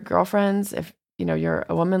to your girlfriends. If, you're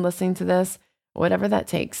a woman listening to this, whatever that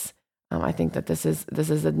takes. I think that this is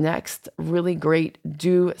the next really great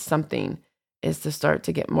do something, is to start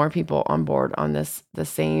to get more people on board on the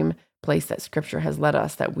same place that scripture has led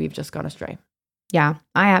us, that we've just gone astray. Yeah,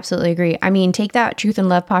 I absolutely agree. I mean, take that Truth and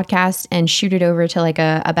Love podcast and shoot it over to like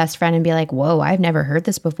a best friend and be like, whoa, I've never heard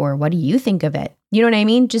this before. What do you think of it? You know what I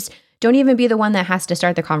mean? Just don't even be the one that has to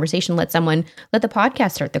start the conversation. Let the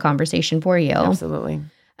podcast start the conversation for you. Absolutely.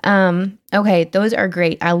 Okay, those are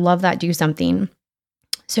great. I love that do something.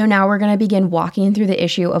 So now we're going to begin walking through the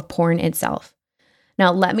issue of porn itself.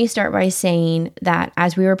 Now, let me start by saying that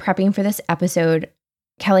as we were prepping for this episode,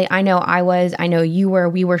 Kelly, I know you were,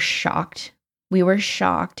 we were shocked. We were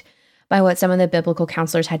shocked by what some of the biblical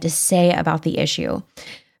counselors had to say about the issue.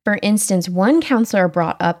 For instance, one counselor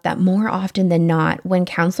brought up that more often than not, when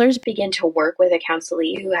counselors begin to work with a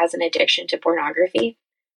counselee who has an addiction to pornography,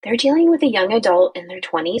 they're dealing with a young adult in their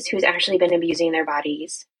 20s who's actually been abusing their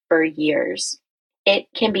bodies for years. It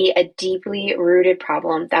can be a deeply rooted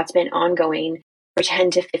problem that's been ongoing for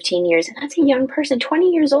 10 to 15 years. And that's a young person,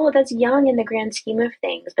 20 years old. That's young in the grand scheme of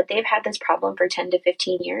things. But they've had this problem for 10 to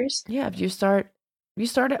 15 years. Yeah, if you start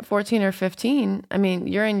at 14 or 15, I mean,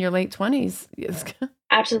 you're in your late 20s.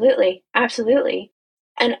 Absolutely. Absolutely.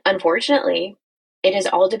 And unfortunately, it is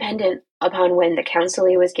all dependent upon when the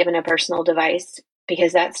counselee was given a personal device,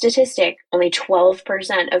 because that statistic, only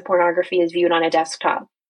 12% of pornography is viewed on a desktop.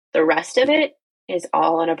 The rest of it is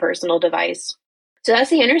all on a personal device. So that's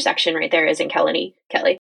the intersection right there, isn't Kelly?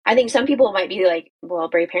 I think some people might be like, well,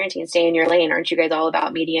 Brave Parenting, stay in your lane. Aren't you guys all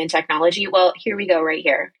about media and technology? Well, here we go right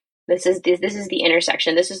here. This is the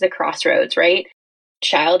intersection. This is the crossroads, right?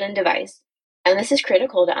 Child and device. And this is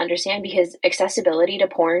critical to understand because accessibility to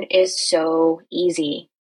porn is so easy.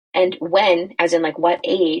 And when, as in like what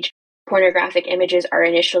age, pornographic images are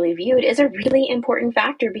initially viewed is a really important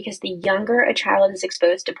factor, because the younger a child is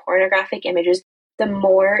exposed to pornographic images, the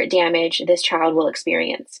more damage this child will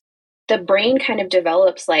experience. The brain kind of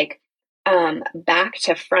develops like back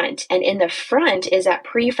to front. And in the front is that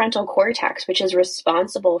prefrontal cortex, which is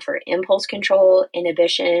responsible for impulse control,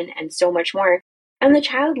 inhibition, and so much more. And the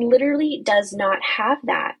child literally does not have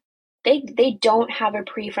that. They don't have a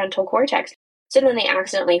prefrontal cortex. So then they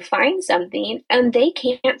accidentally find something and they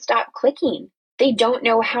can't stop clicking. They don't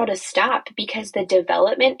know how to stop because the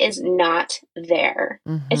development is not there.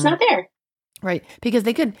 Mm-hmm. It's not there. Right. Because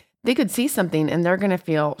they could see something and they're going to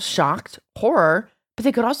feel shocked, horror, but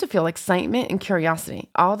they could also feel excitement and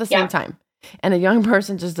curiosity all at the same time. And a young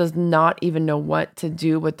person just does not even know what to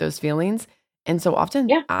do with those feelings. And so often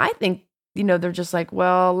I think, they're just like,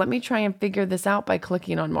 well, let me try and figure this out by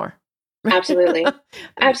clicking on more. Absolutely.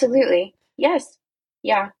 Absolutely. Yes.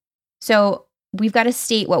 Yeah. So we've got to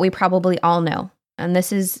state what we probably all know. And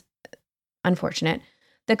this is unfortunate.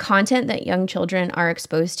 The content that young children are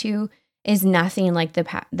exposed to is nothing like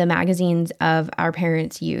the magazines of our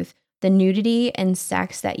parents' youth. The nudity and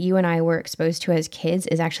sex that you and I were exposed to as kids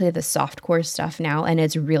is actually the softcore stuff now, and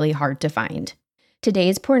it's really hard to find.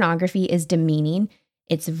 Today's pornography is demeaning.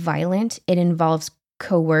 It's violent. It involves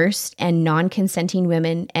coerced and non-consenting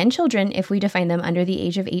women and children, if we define them under the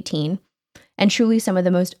age of 18, and truly some of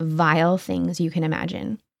the most vile things you can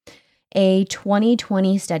imagine. A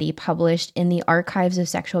 2020 study published in the Archives of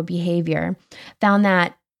Sexual Behavior found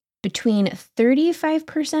that between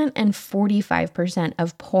 35% and 45%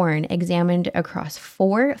 of porn examined across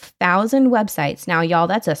 4,000 websites. Now, y'all,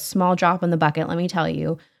 that's a small drop in the bucket, let me tell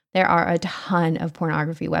you. There are a ton of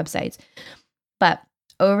pornography websites. But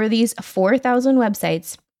over these 4,000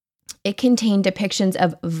 websites, it contained depictions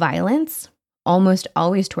of violence, almost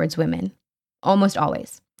always towards women. Almost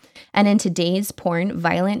always. And in today's porn,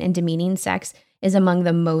 violent and demeaning sex is among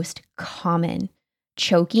the most common.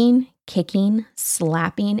 Choking, kicking,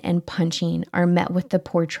 slapping, and punching are met with the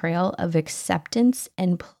portrayal of acceptance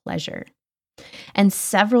and pleasure. And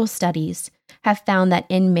several studies have found that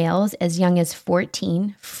in males as young as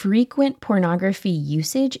 14, frequent pornography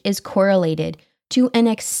usage is correlated to an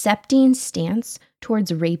accepting stance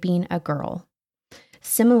towards raping a girl.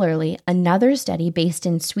 Similarly, another study based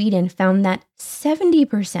in Sweden found that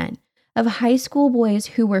 70% of high school boys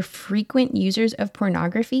who were frequent users of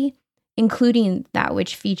pornography, including that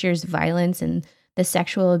which features violence and the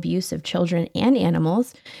sexual abuse of children and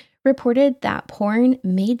animals, reported that porn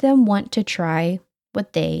made them want to try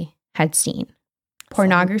what they had seen.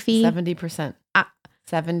 Pornography. 70%.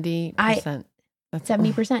 70%. That's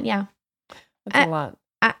 70%, yeah. That's a lot.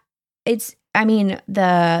 The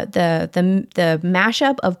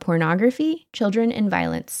mashup of pornography, children, and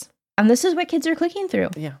violence. And this is what kids are clicking through.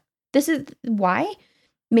 Yeah. This is why?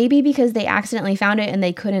 Maybe because they accidentally found it and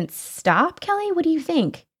they couldn't stop, Kelly? What do you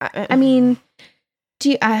think? I mean,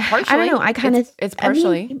 I don't know. It's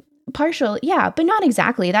partially. Partial, yeah, but not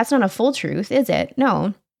exactly. That's not a full truth, is it?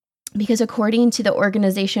 No. Because according to the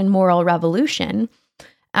organization Moral Revolution,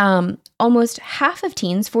 almost half of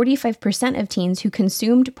teens, 45% of teens who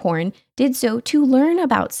consumed porn did so to learn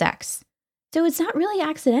about sex. So it's not really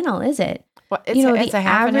accidental, is it? Well, it's a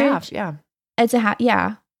half and half, yeah. It's a half,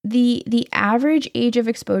 yeah. The average age of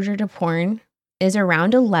exposure to porn is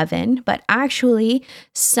around 11, but actually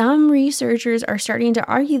some researchers are starting to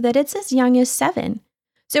argue that it's as young as 7.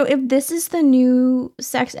 So if this is the new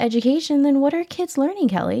sex education, then what are kids learning,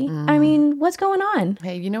 Kelly? I mean, what's going on?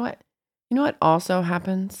 Hey, you know what? You know what also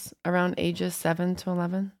happens around ages 7 to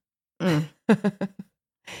 11?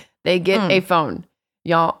 They get a phone.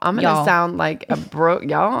 Y'all, I'm going to sound like a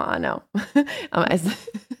y'all, I know.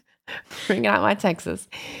 Bring out my Texas.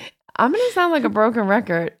 I'm going to sound like a broken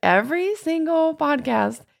record every single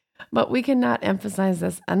podcast, but we cannot emphasize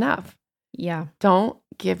this enough. Yeah. Don't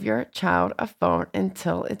give your child a phone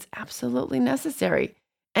until it's absolutely necessary.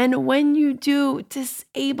 And when you do,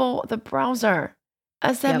 disable the browser.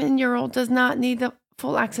 A 7-year-old does not need the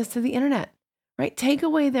full access to the internet, right? Take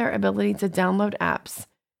away their ability to download apps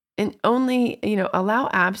and only, allow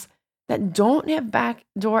apps that don't have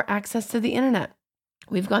backdoor access to the internet.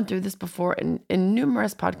 We've gone through this before in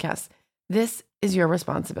numerous podcasts. This is your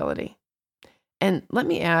responsibility. And let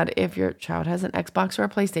me add, if your child has an Xbox or a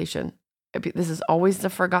PlayStation, this is always the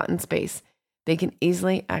forgotten space. They can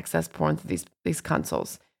easily access porn through these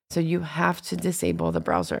consoles. So you have to disable the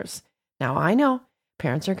browsers. Now, I know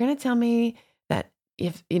parents are going to tell me that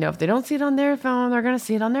if they don't see it on their phone, they're going to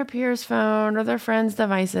see it on their peer's phone or their friends'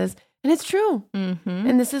 devices. And it's true.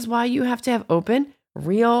 And this is why you have to have open,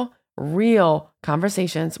 real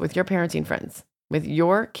conversations with your parenting friends, with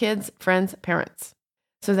your kids' friends' parents,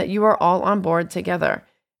 so that you are all on board together.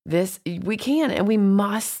 We can and we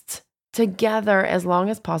must together, as long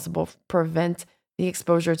as possible, prevent the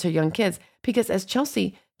exposure to young kids. Because as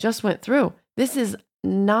Chelsea just went through, this is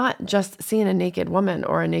not just seeing a naked woman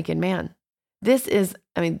or a naked man. This is,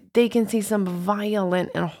 they can see some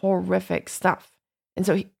violent and horrific stuff. And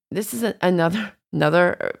so this is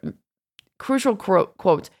another crucial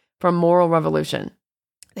quote from Moral Revolution.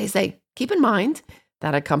 They say, keep in mind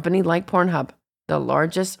that a company like Pornhub, the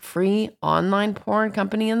largest free online porn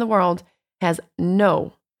company in the world, has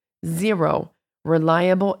zero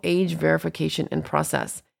reliable age verification and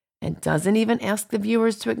process, and doesn't even ask the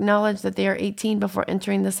viewers to acknowledge that they are 18 before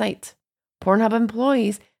entering the site. Pornhub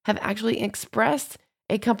employees have actually expressed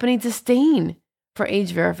a company disdain for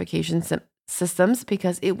age verification systems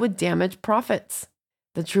because it would damage profits.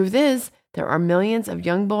 The truth is, there are millions of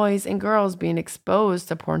young boys and girls being exposed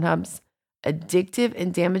to Pornhub's addictive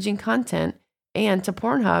and damaging content, and to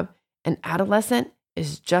Pornhub, an adolescent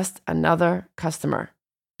is just another customer.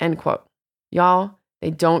 End quote. Y'all, they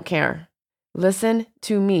don't care. Listen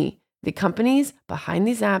to me. The companies behind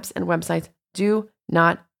these apps and websites do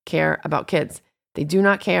not care about kids. They do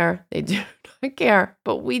not care. They do not care,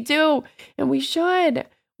 but we do, and we should.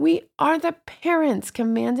 We are the parents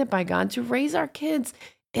commanded by God to raise our kids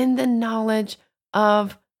in the knowledge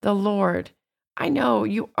of the Lord. I know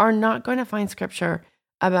you are not going to find scripture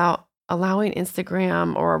about allowing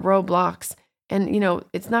Instagram or Roblox. And, you're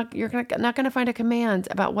not going to find a command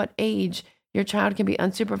about what age your child can be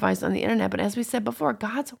unsupervised on the internet. But as we said before,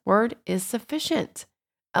 God's word is sufficient.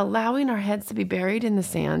 Allowing our heads to be buried in the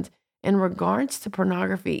sand in regards to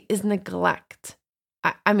pornography is neglect.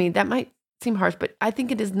 That might seem harsh, but I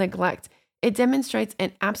think it is neglect. It demonstrates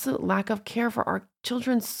an absolute lack of care for our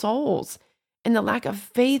children's souls and the lack of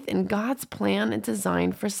faith in God's plan and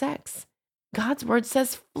design for sex. God's word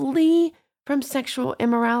says, flee from sexual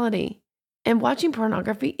immorality. And watching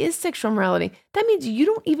pornography is sexual immorality. That means you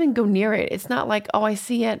don't even go near it. It's not like, oh, I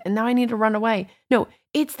see it and now I need to run away. No,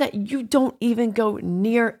 it's that you don't even go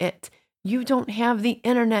near it. You don't have the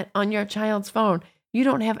internet on your child's phone. You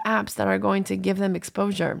don't have apps that are going to give them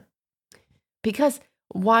exposure. Because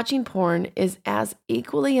watching porn is as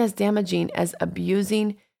equally as damaging as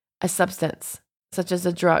abusing a substance, such as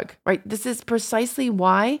a drug, right? This is precisely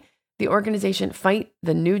why the organization Fight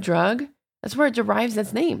the New Drug, that's where it derives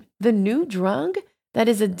its name. The new drug that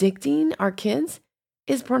is addicting our kids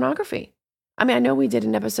is pornography. I know we did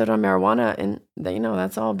an episode on marijuana, and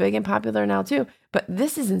that's all big and popular now too, but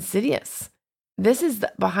this is insidious. This is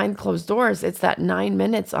behind closed doors. It's that 9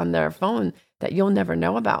 minutes on their phone that you'll never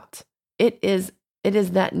know about. It is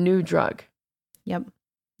that new drug. Yep.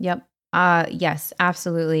 Yes,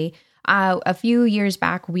 absolutely. A few years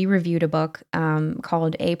back, we reviewed a book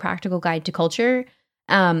called A Practical Guide to Culture.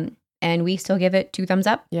 And we still give it 2 thumbs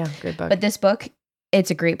up. Yeah, good book. But this book, it's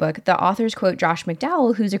a great book. The authors quote Josh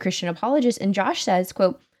McDowell, who's a Christian apologist. And Josh says,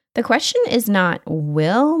 quote, "The question is not,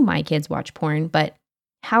 will my kids watch porn, but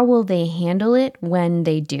how will they handle it when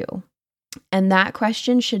they do? And that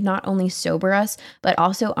question should not only sober us, but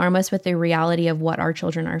also arm us with the reality of what our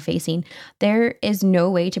children are facing. There is no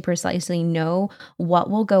way to precisely know what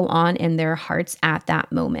will go on in their hearts at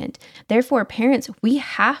that moment. Therefore, parents, we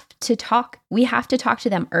have to talk. We have to talk to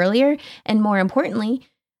them earlier. And more importantly,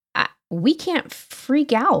 we can't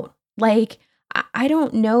freak out. Like, I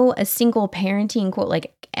don't know a single parenting, quote,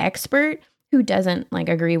 like expert who doesn't like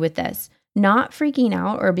agree with this. Not freaking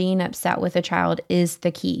out or being upset with a child is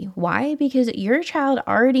the key. Why? Because your child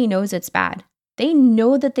already knows it's bad. They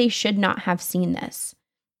know that they should not have seen this.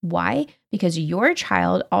 Why? Because your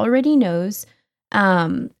child already knows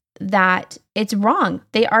that it's wrong.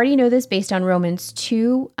 They already know this based on Romans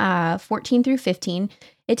 2, 14 through 15.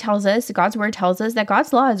 It tells us, God's word tells us that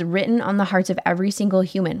God's law is written on the hearts of every single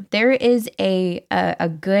human. There is a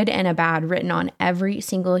good and a bad written on every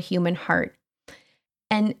single human heart.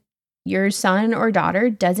 And your son or daughter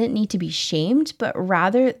doesn't need to be shamed, but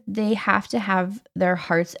rather they have to have their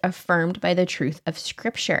hearts affirmed by the truth of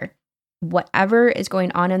Scripture. Whatever is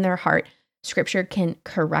going on in their heart, Scripture can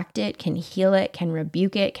correct it, can heal it, can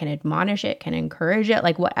rebuke it, can admonish it, can encourage it,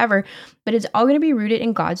 like whatever, but it's all going to be rooted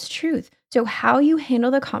in God's truth. So how you handle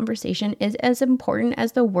the conversation is as important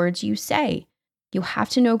as the words you say. You have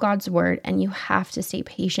to know God's word, and you have to stay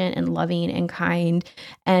patient and loving and kind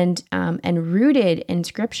and rooted in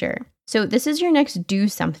Scripture. So this is your next do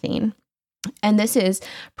something. And this is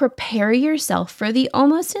prepare yourself for the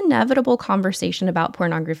almost inevitable conversation about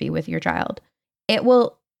pornography with your child. It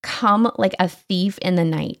will come like a thief in the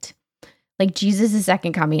night, like Jesus'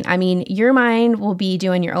 second coming. I mean, your mind will be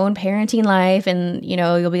doing your own parenting life, and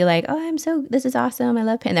you'll be like, oh, this is awesome. I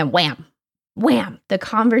love it. And then wham, the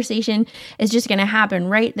conversation is just going to happen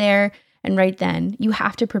right there and right then. You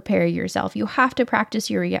have to prepare yourself. You have to practice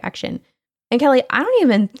your reaction. And Kelly, I don't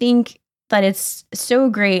even think that it's so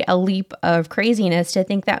great a leap of craziness to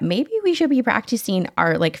think that maybe we should be practicing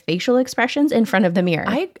our like facial expressions in front of the mirror.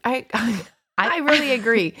 I really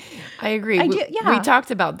agree. I agree. We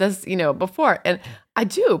talked about this, before, and I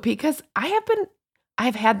do, because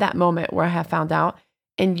I've had that moment where I have found out,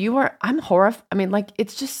 and I'm horrified. I mean, like,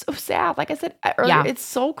 it's just so sad. Like I said earlier, It's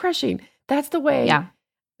soul crushing. That's the way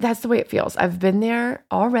it feels. I've been there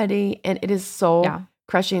already, and it is soul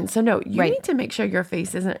crushing. So no, you need to make sure your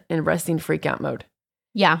face isn't in resting freak out mode.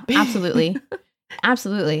 Yeah, absolutely.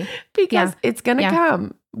 Absolutely. Because it's going to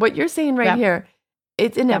come. What you're saying here,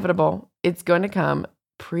 it's inevitable. It's going to come.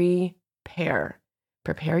 Prepare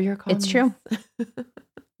your comments. It's true.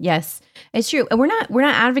 Yes, it's true. And we're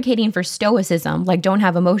not advocating for stoicism, like don't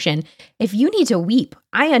have emotion. If you need to weep,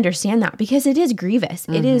 I understand that, because it is grievous.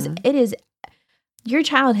 Mm-hmm. It is your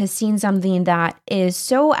child has seen something that is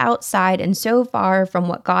so outside and so far from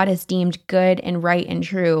what God has deemed good and right and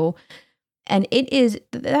true. And it is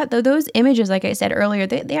that those images, like I said earlier,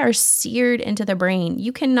 they are seared into the brain.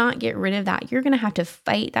 You cannot get rid of that. You're going to have to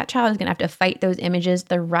fight. That child is going to have to fight those images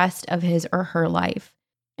the rest of his or her life.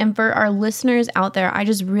 And for our listeners out there, I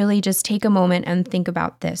just take a moment and think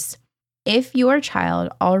about this. If your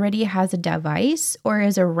child already has a device or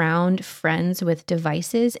is around friends with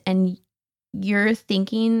devices, and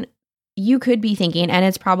you could be thinking, and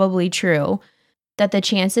it's probably true, that the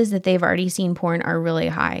chances that they've already seen porn are really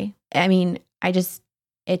high. I mean, it's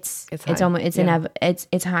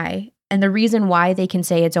high. And the reason why they can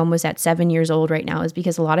say it's almost at 7 years old right now is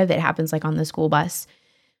because a lot of it happens like on the school bus.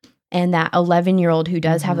 And that 11-year-old who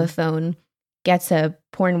does have a phone gets a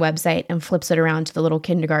porn website and flips it around to the little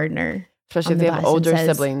kindergartner. Especially if they have older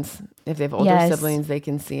siblings. If they have older siblings, they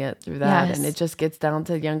can see it through that. Yes. And it just gets down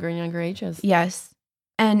to younger and younger ages. Yes.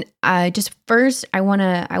 And just first, I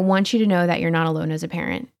want you to know that you're not alone as a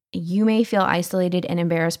parent. You may feel isolated and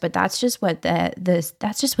embarrassed, but that's just what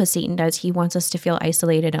that's just what Satan does. He wants us to feel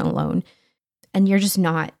isolated and alone. And you're just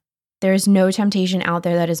not. There's no temptation out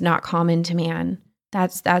there that is not common to man.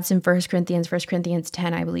 That's in 1 Corinthians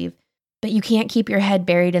 10, I believe. But you can't keep your head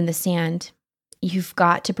buried in the sand. You've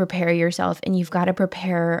got to prepare yourself, and you've got to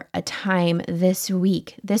prepare a time this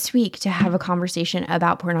week to have a conversation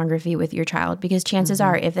about pornography with your child, because chances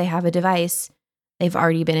are, if they have a device, they've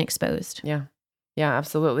already been exposed. Yeah. Yeah,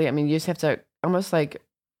 absolutely. I mean, you just have to almost like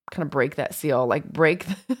kind of break that seal, like break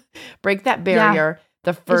that barrier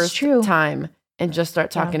the first time, and just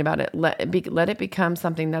start talking about it. Let it become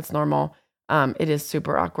something that's normal. It is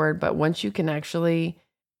super awkward, but once you can actually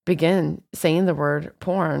begin saying the word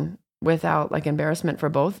porn without like embarrassment for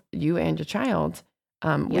both you and your child,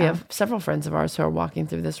 we have several friends of ours who are walking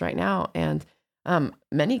through this right now, and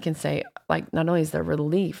many can say, like, not only is there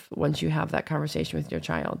relief once you have that conversation with your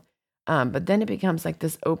child, but then it becomes like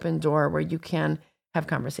this open door where you can have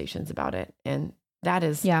conversations about it, and that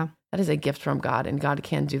is a gift from God, and God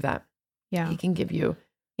can do that. Yeah, He can give you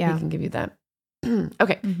that.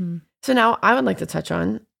 Okay. Mm-hmm. So now I would like to touch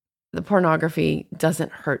on the pornography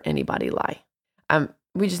doesn't hurt anybody lie.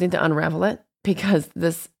 We just need to unravel it, because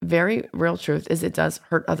this very real truth is it does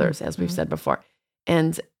hurt others, as we've said before.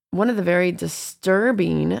 And one of the very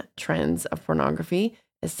disturbing trends of pornography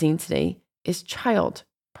as seen today is child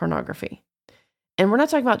pornography. And we're not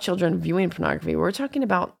talking about children viewing pornography. We're talking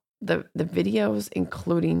about the videos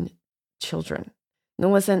including children.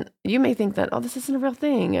 Now, listen, you may think that, oh, this isn't a real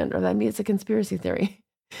thing, or that means it's a conspiracy theory.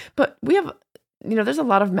 But we have, there's a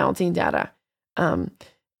lot of mounting data. And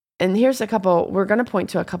here's a couple, we're going to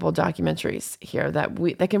point to a couple of documentaries here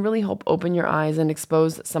that can really help open your eyes and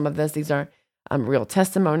expose some of this. These are real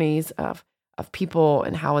testimonies of people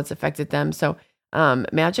and how it's affected them. So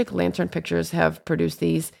Magic Lantern Pictures have produced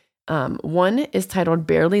these. One is titled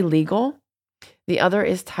Barely Legal. The other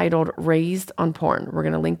is titled Raised on Porn. We're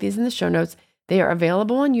going to link these in the show notes. They are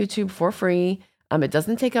available on YouTube for free. It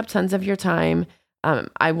doesn't take up tons of your time.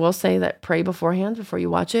 I will say that pray beforehand before you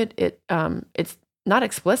watch it. It's not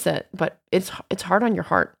explicit, but it's hard on your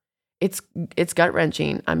heart. It's gut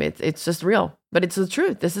wrenching. It's just real, but it's the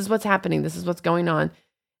truth. This is what's happening. This is what's going on.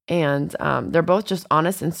 And they're both just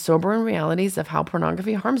honest and sobering realities of how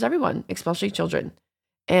pornography harms everyone, especially children.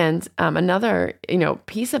 And another,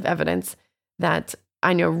 piece of evidence that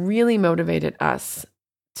I know really motivated us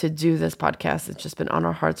to do this podcast, it's just been on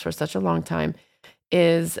our hearts for such a long time,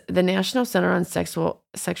 is the National Center on Sexual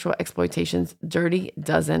Exploitation's Dirty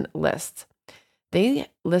Dozen list. They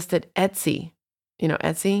listed Etsy,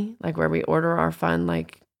 Etsy, like where we order our fun,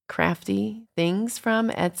 like crafty things from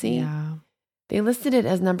Etsy. Yeah. They listed it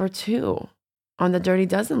as number 2 on the Dirty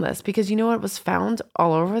Dozen list because you know what was found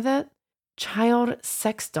all over that? Child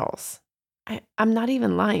sex dolls. I'm not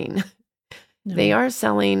even lying. No. They are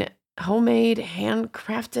selling homemade,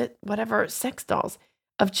 handcrafted, whatever, sex dolls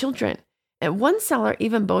of children. And one seller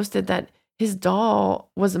even boasted that his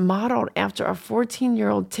doll was modeled after a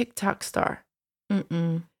 14-year-old TikTok star.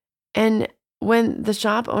 Mm-mm. And when the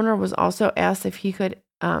shop owner was also asked if he could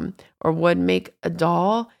or would make a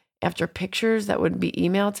doll after pictures that would be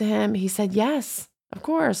emailed to him, he said, yes, of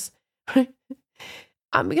course.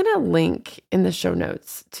 I'm going to link in the show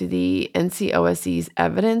notes to the NCOSC's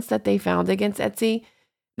evidence that they found against Etsy.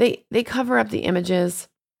 They cover up the images,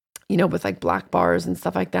 with like black bars and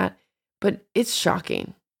stuff like that, but it's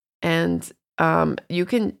shocking. And you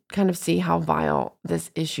can kind of see how vile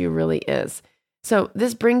this issue really is. So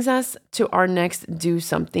this brings us to our next do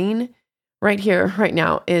something right here, right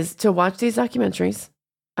now, is to watch these documentaries,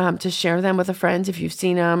 to share them with a friend if you've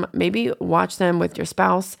seen them, maybe watch them with your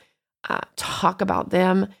spouse, talk about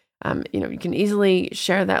them. You can easily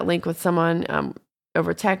share that link with someone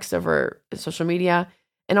over text, over social media.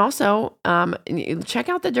 And also check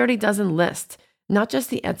out the Dirty Dozen list, not just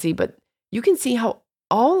the Etsy, but you can see how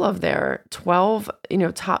all of their 12,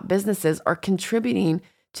 top businesses are contributing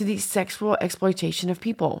to the sexual exploitation of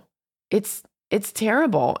people. It's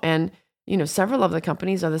terrible. And, several of the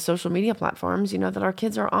companies are the social media platforms, that our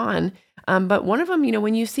kids are on. But one of them,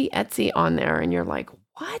 when you see Etsy on there and you're like,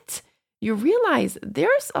 what? You realize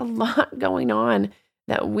there's a lot going on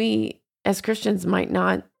that we as Christians might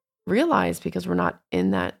not realize because we're not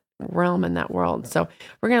in that realm, in that world. So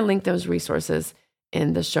we're going to link those resources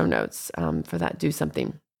in the show notes for that do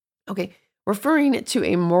something. Okay, referring to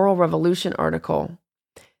a Moral Revolution article,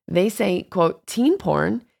 they say, quote, teen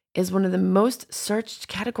porn is one of the most searched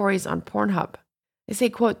categories on Pornhub. They say,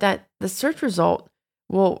 quote, that the search result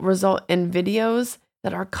will result in videos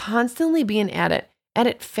that are constantly being added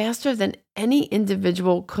faster than any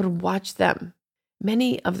individual could watch them.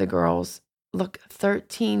 Many of the girls look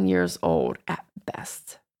 13 years old at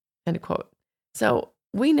best, end quote. So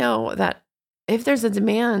we know that if there's a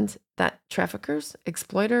demand, that traffickers,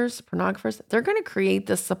 exploiters, pornographers, they're going to create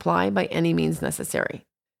this supply by any means necessary.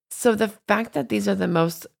 So the fact that these are the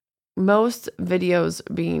most videos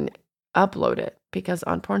being uploaded, because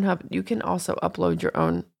on Pornhub, you can also upload your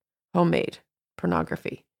own homemade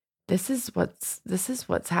pornography. This is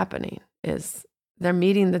what's happening, is they're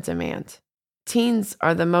meeting the demand. Teens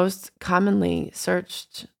are the most commonly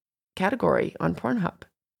searched category on Pornhub.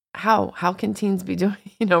 How can teens be doing,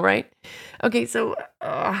 right? Okay, so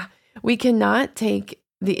we cannot take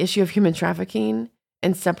the issue of human trafficking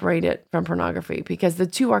and separate it from pornography because the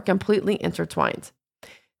two are completely intertwined.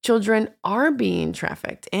 Children are being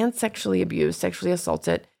trafficked and sexually abused, sexually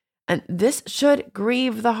assaulted, and this should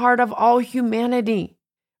grieve the heart of all humanity,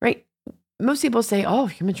 right? Most people say, oh,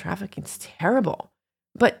 human trafficking is terrible,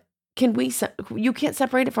 but you can't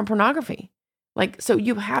separate it from pornography. So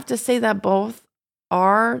you have to say that both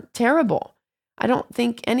are terrible. I don't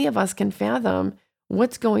think any of us can fathom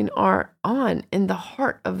what's going on in the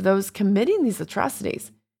heart of those committing these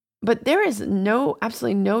atrocities. But there is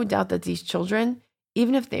absolutely no doubt that these children,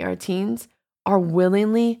 even if they are teens, are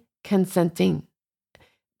willingly consenting.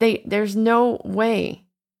 There's no way,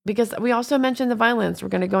 because we also mentioned the violence. We're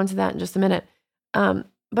going to go into that in just a minute. But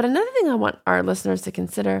another thing I want our listeners to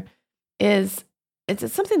consider is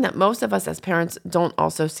it's something that most of us as parents don't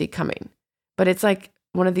also see coming. But it's like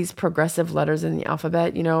one of these progressive letters in the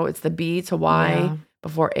alphabet. It's the B to Y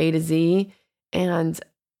before A to Z. And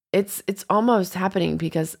it's almost happening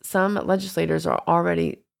because some legislators are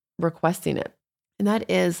already requesting it. And that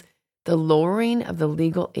is the lowering of the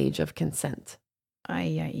legal age of consent.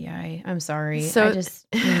 I'm sorry. So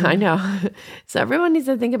I know. So everyone needs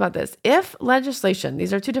to think about this. If legislation,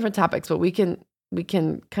 these are two different topics, but we can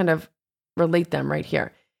kind of relate them right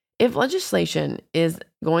here. If legislation is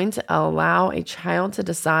going to allow a child to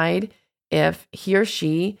decide if he or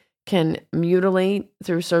she can mutilate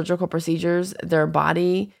through surgical procedures their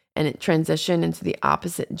body and transition into the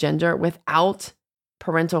opposite gender without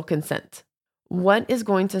parental consent, what is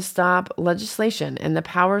going to stop legislation and the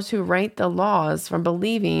powers who write the laws from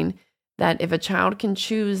believing that if a child can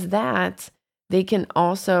choose that, they can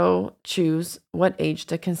also choose what age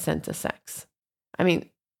to consent to sex? I mean,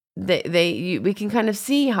 we can kind of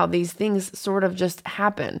see how these things sort of just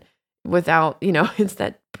happen without, it's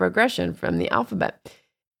that progression from the alphabet.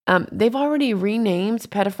 They've already renamed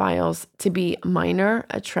pedophiles to be minor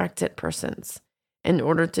attracted persons in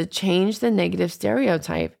order to change the negative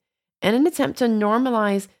stereotype in an attempt to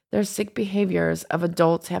normalize their sick behaviors of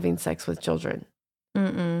adults having sex with children.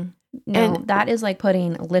 No, that is like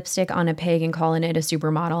putting lipstick on a pig and calling it a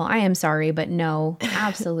supermodel. I am sorry, but no,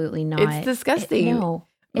 absolutely not. It's disgusting.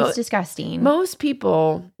 It's disgusting. Most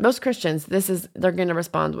Christians, they're going to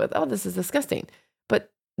respond with, "Oh, this is disgusting."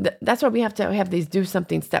 But that's why we have to have these do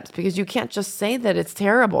something steps, because you can't just say that it's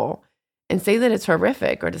terrible and say that it's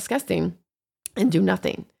horrific or disgusting and do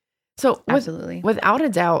nothing. So absolutely, without a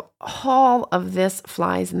doubt, all of this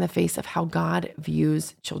flies in the face of how God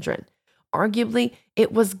views children. Arguably,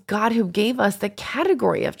 it was God who gave us the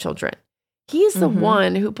category of children. He's the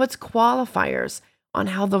one who puts qualifiers on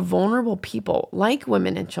how the vulnerable people, like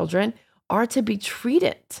women and children, are to be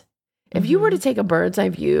treated. If you were to take a bird's eye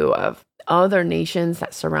view of other nations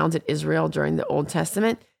that surrounded Israel during the Old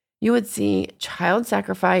Testament, you would see child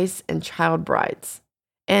sacrifice and child brides.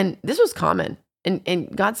 And this was common.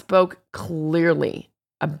 And God spoke clearly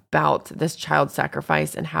about this child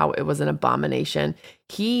sacrifice and how it was an abomination.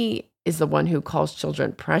 He is the one who calls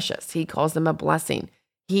children precious. He calls them a blessing.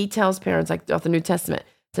 He tells parents, like throughout the New Testament,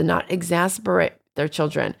 to not exasperate their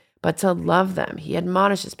children, but to love them. He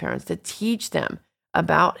admonishes parents to teach them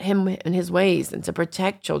about him and his ways and to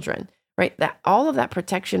protect children, right? That all of that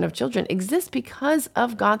protection of children exists because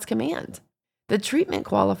of God's command. The treatment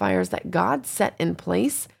qualifiers that God set in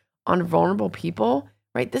place on vulnerable people,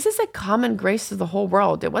 right? This is a common grace to the whole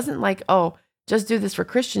world. It wasn't like, oh, just do this for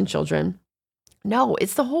Christian children. No,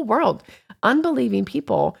 it's the whole world. Unbelieving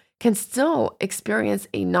people can still experience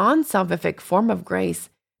a non-salvific form of grace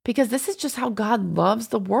because this is just how God loves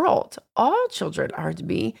the world. All children are to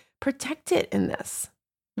be protected in this.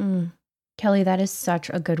 Kelly, that is such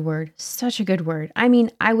a good word. Such a good word. I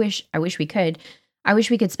mean, I wish we could. I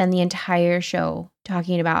wish we could spend the entire show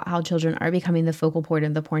talking about how children are becoming the focal point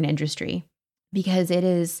of the porn industry, because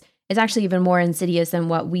it's actually even more insidious than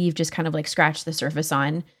what we've just kind of like scratched the surface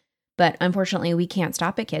on. But unfortunately, we can't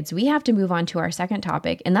stop it, kids. We have to move on to our second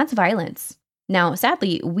topic, and that's violence. Now,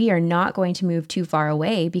 sadly, we are not going to move too far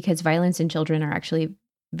away because violence and children are actually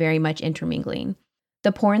very much intermingling.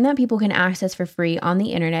 The porn that people can access for free on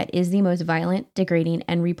the internet is the most violent, degrading,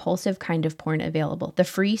 and repulsive kind of porn available. The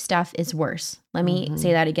free stuff is worse. Let me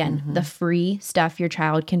say that again. The free stuff your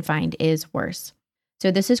child can find is worse. So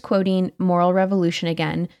this is quoting Moral Revolution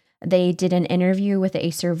again. They did an interview with a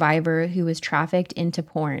survivor who was trafficked into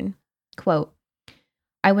porn. Quote,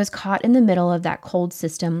 "I was caught in the middle of that cold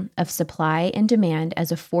system of supply and demand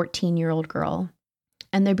as a 14-year-old girl.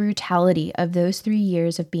 And the brutality of those 3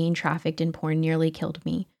 years of being trafficked in porn nearly killed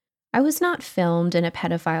me. I was not filmed in a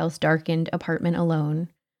pedophile's darkened apartment alone.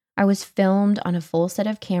 I was filmed on a full set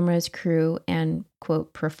of cameras, crew, and,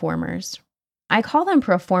 quote, performers. I call them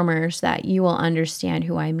performers that you will understand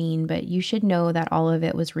who I mean, but you should know that all of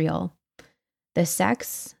it was real. The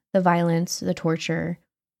sex, the violence, the torture,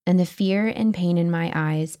 and the fear and pain in my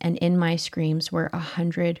eyes and in my screams were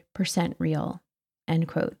 100% real," end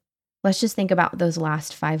quote. Let's just think about those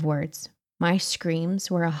last 5 words. My screams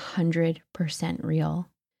were 100% real.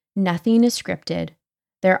 Nothing is scripted.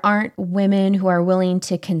 There aren't women who are willing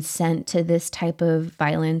to consent to this type of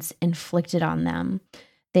violence inflicted on them.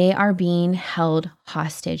 They are being held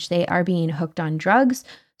hostage. They are being hooked on drugs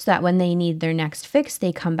so that when they need their next fix,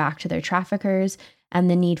 they come back to their traffickers, and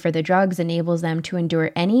the need for the drugs enables them to endure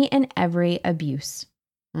any and every abuse.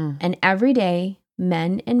 And every day,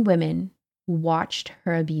 men and women watched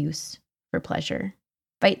her abuse for pleasure.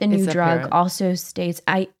 Fight the New Drug also states,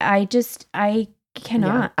 I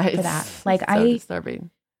cannot Yeah, for that. it's Like so disturbing.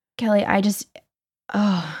 Kelly, I just,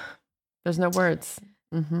 oh, There's no words.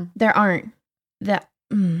 Mm-hmm. there aren't.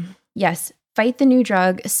 Yes. Fight the New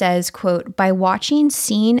Drug says, quote, by watching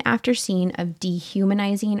scene after scene of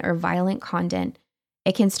dehumanizing or violent content,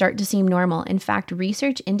 it can start to seem normal. In fact,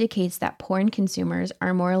 research indicates that porn consumers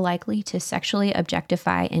are more likely to sexually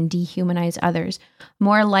objectify and dehumanize others,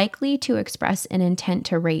 more likely to express an intent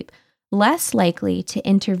to rape, less likely to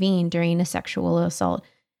intervene during a sexual assault,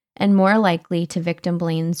 and more likely to victim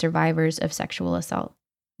blame survivors of sexual assault,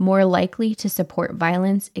 more likely to support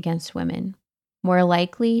violence against women, more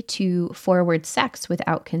likely to forward sex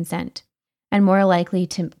without consent, and more likely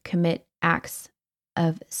to commit acts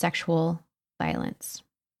of sexual violence,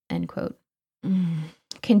 end quote.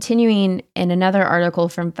 Continuing in another article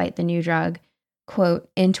from Fight the New Drug, quote,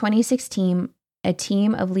 in 2016, a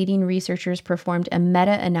team of leading researchers performed a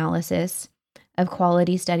meta-analysis of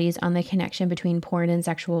quality studies on the connection between porn and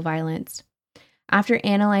sexual violence. After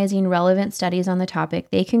analyzing relevant studies on the topic,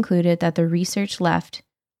 they concluded that the research left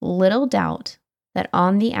little doubt that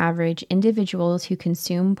on the average, individuals who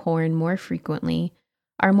consume porn more frequently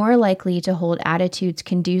are more likely to hold attitudes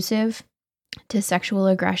conducive to sexual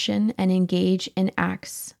aggression and engage in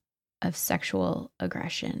acts of sexual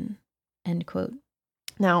aggression, end quote.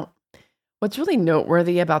 Now, what's really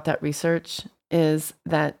noteworthy about that research is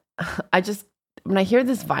that when I hear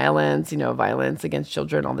this violence, violence against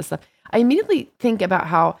children, all this stuff, I immediately think about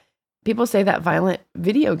how people say that violent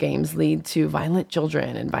video games lead to violent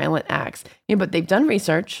children and violent acts. But they've done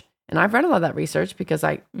research, and I've read a lot of that research because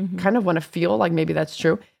I kind of want to feel like maybe that's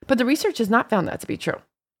true. But the research has not found that to be true,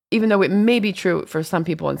 even though it may be true for some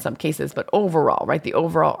people in some cases. But overall, right, the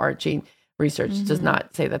overall arching research does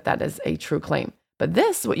not say that that is a true claim. But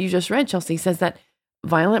this, what you just read, Chelsea, says that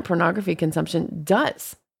violent pornography consumption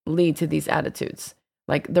does lead to these attitudes.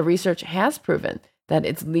 Like the research has proven that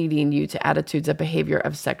it's leading you to attitudes of behavior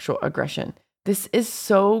of sexual aggression. This is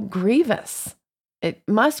so grievous. It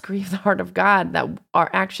must grieve the heart of God that our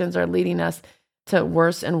actions are leading us to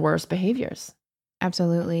worse and worse behaviors.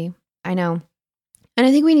 Absolutely. I know. And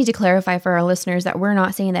I think we need to clarify for our listeners that we're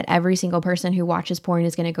not saying that every single person who watches porn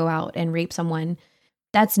is going to go out and rape someone.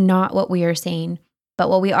 That's not what we are saying. But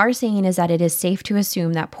what we are saying is that it is safe to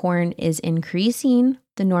assume that porn is increasing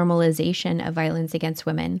the normalization of violence against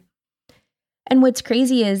women. And what's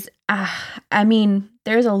crazy is,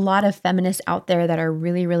 there's a lot of feminists out there that are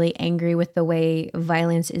really, really angry with the way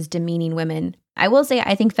violence is demeaning women. I will say,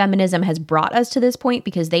 I think feminism has brought us to this point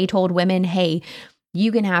because they told women, hey,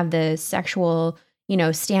 you can have the sexual,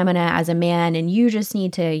 stamina as a man and you just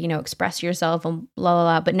need to, express yourself and blah, blah,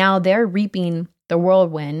 blah. But now they're reaping the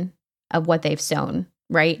whirlwind of what they've sown,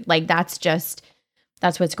 right? Like that's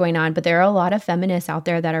what's going on. But there are a lot of feminists out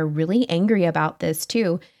there that are really angry about this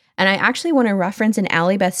too. And I actually want to reference an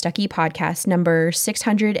Allie Beth Stuckey podcast, number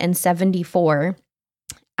 674.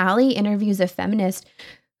 Allie interviews a feminist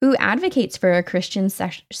who advocates for a Christian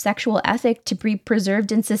sexual ethic to be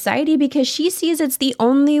preserved in society because she sees it's the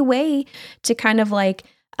only way to kind of like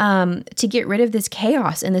to get rid of this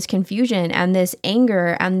chaos and this confusion and this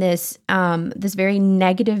anger and this very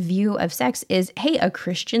negative view of sex is, hey, a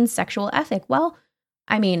Christian sexual ethic. Well,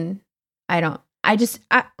 I mean, I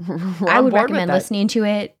would recommend listening to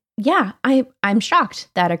it. Yeah, I'm shocked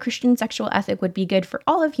that a Christian sexual ethic would be good for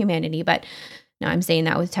all of humanity, but no, I'm saying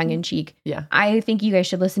that with tongue in cheek. Yeah. I think you guys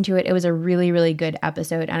should listen to it. It was a really, really good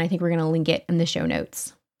episode, and I think we're going to link it in the show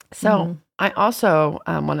notes. So I also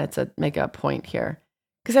wanted to make a point here,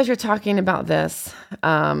 because as you're talking about this,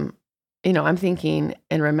 I'm thinking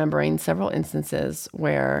and remembering several instances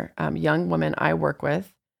where young women I work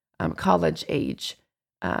with, college age,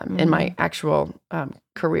 in my actual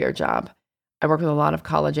career job, I work with a lot of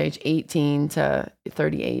college age, 18 to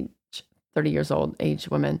 30 years old age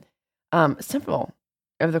women. Several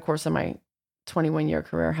over the course of my 21-year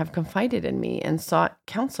career have confided in me and sought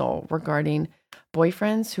counsel regarding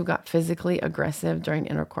boyfriends who got physically aggressive during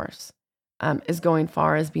intercourse, is going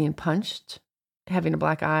far as being punched, having a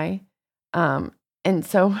black eye. And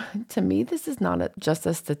so to me, this is not just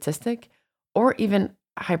a statistic or even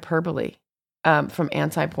hyperbole from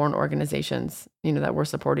anti-porn organizations, that we're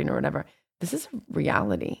supporting or whatever. This is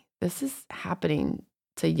reality. This is happening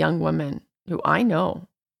to young women who I know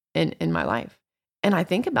in my life. And I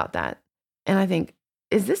think about that and I think,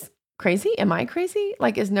 is this crazy? Am I crazy?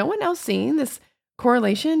 Like, is no one else seeing this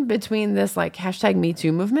correlation between this like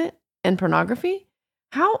 #MeToo movement and pornography?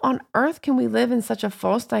 How on earth can we live in such a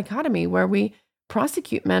false dichotomy where we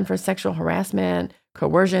prosecute men for sexual harassment,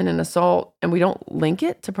 coercion, and assault, and we don't link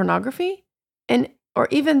it to pornography? Or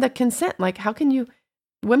even the consent, like how can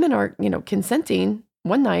women are, consenting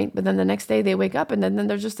one night, but then the next day they wake up and then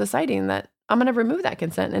they're just deciding that I'm going to remove that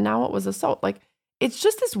consent. And now it was assault. Like, it's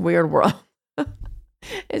just this weird world.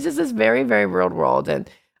 It's just this very, very weird world. And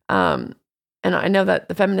I know that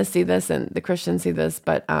the feminists see this and the Christians see this,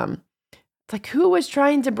 but it's like, who was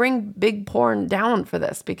trying to bring big porn down for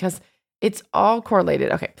this? Because it's all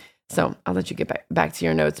correlated. Okay, so I'll let you get back to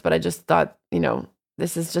your notes, but I just thought,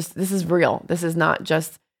 this is real. This is not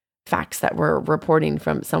just facts that we're reporting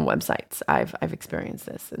from some websites. I've experienced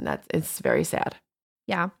this, and it's very sad.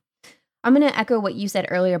 Yeah. I'm going to echo what you said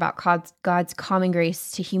earlier about God's common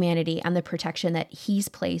grace to humanity and the protection that he's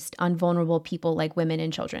placed on vulnerable people like women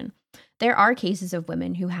and children. There are cases of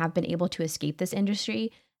women who have been able to escape this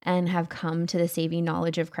industry and have come to the saving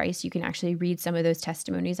knowledge of Christ. You can actually read some of those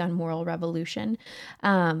testimonies on Moral Revolution.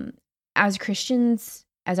 As Christians,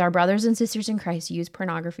 as our brothers and sisters in Christ use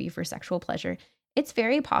pornography for sexual pleasure, it's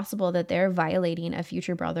very possible that they're violating a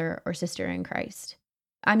future brother or sister in Christ.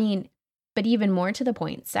 I mean, but even more to the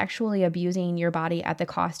point, sexually abusing your body at the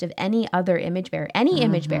cost of any other image bearer,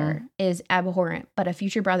 image bearer is abhorrent, but a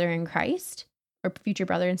future brother in Christ or future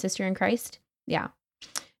brother and sister in Christ, yeah.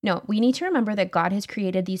 No, we need to remember that God has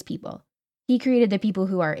created these people. He created the people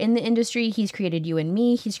who are in the industry. He's created you and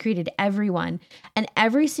me. He's created everyone. And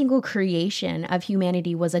every single creation of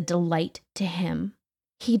humanity was a delight to him.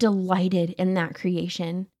 He delighted in that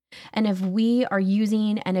creation. And if we are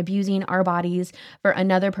using and abusing our bodies for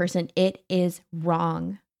another person, it is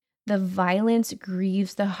wrong. The violence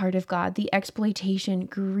grieves the heart of God. The exploitation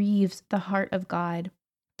grieves the heart of God.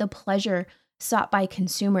 The pleasure sought by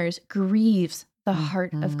consumers grieves the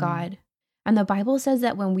heart of God. And the Bible says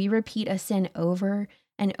that when we repeat a sin over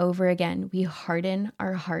and over again, we harden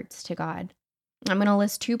our hearts to God. I'm going to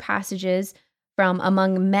list 2 passages from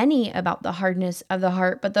among many about the hardness of the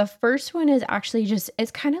heart. But the first one is actually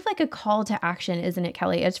it's kind of like a call to action, isn't it,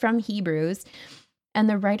 Kelly? It's from Hebrews. And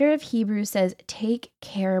the writer of Hebrews says, "Take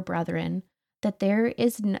care, brethren, that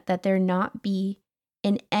there not be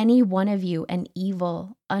in any one of you an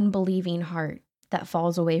evil, unbelieving heart that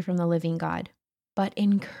falls away from the living God. But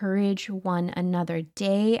encourage one another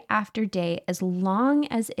day after day, as long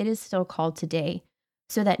as it is still called today,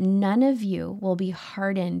 so that none of you will be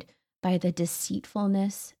hardened by the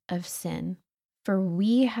deceitfulness of sin. For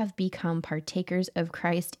we have become partakers of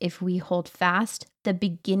Christ if we hold fast the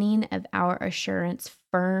beginning of our assurance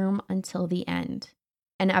firm until the end."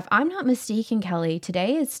 And if I'm not mistaken, Kelly,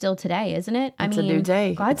 today is still today, isn't it? It's a new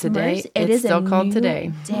day. God's it's a mercy, day. It's still called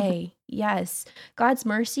today. Day. Yes. God's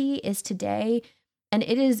mercy is today. And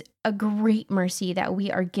it is a great mercy that we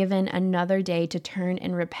are given another day to turn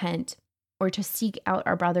and repent, or to seek out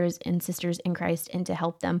our brothers and sisters in Christ and to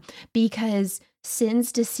help them, because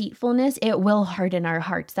sin's deceitfulness, it will harden our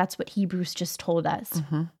hearts. That's what Hebrews just told us.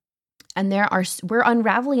 Mm-hmm. And we're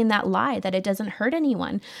unraveling that lie that it doesn't hurt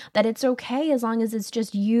anyone, that it's okay as long as it's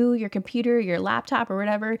just you, your computer, your laptop or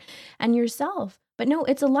whatever, and yourself. But no,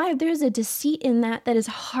 it's a lie. There's a deceit in that is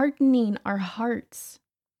hardening our hearts.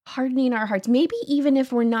 Maybe even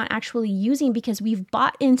if we're not actually using, because we've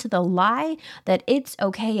bought into the lie that it's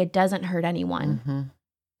okay, it doesn't hurt anyone. Mm-hmm.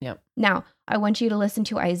 Yep. Now, I want you to listen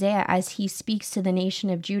to Isaiah as he speaks to the nation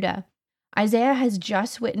of Judah. Isaiah has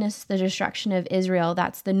just witnessed the destruction of Israel,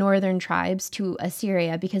 that's the northern tribes, to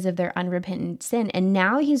Assyria because of their unrepentant sin. And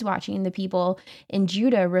now he's watching the people in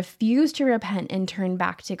Judah refuse to repent and turn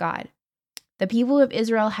back to God. The people of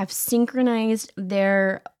Israel have synchronized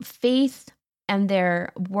their faith and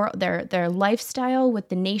their lifestyle with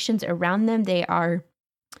the nations around them. They are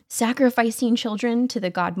sacrificing children to the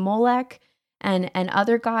god Molech and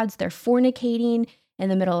other gods. They're fornicating in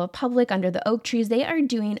the middle of public under the oak trees. They are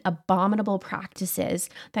doing abominable practices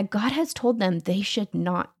that God has told them they should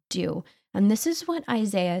not do. And this is what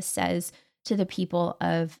Isaiah says to the people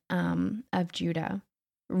of Judah.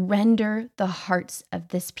 "Render the hearts of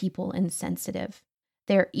this people insensitive,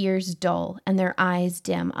 their ears dull and their eyes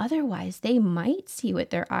dim. Otherwise, they might see with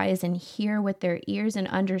their eyes and hear with their ears and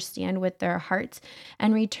understand with their hearts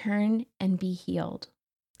and return and be healed."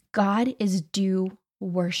 God is due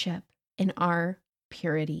worship in our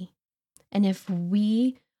purity. And if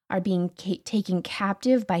we are being taken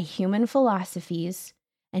captive by human philosophies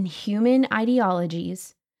and human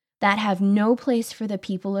ideologies that have no place for the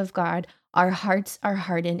people of God, our hearts are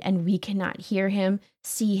hardened and we cannot hear him,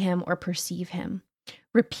 see him, or perceive him.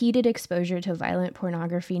 Repeated exposure to violent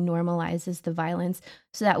pornography normalizes the violence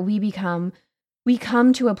so that we come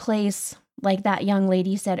to a place, like that young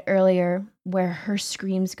lady said earlier, where her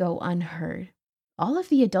screams go unheard. All of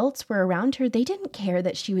the adults were around her. They didn't care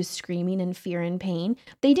that she was screaming in fear and pain.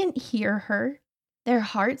 They didn't hear her. Their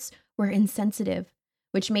hearts were insensitive,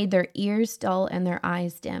 which made their ears dull and their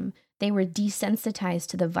eyes dim. They were desensitized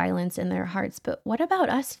to the violence in their hearts. But what about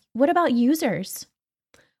us? What about users?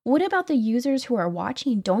 What about the users who are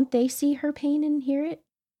watching? Don't they see her pain and hear it?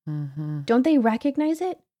 Mm-hmm. Don't they recognize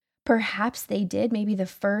it? Perhaps they did, maybe the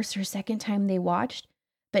first or second time they watched,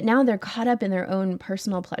 but now they're caught up in their own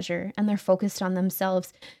personal pleasure and they're focused on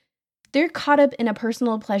themselves. They're caught up in a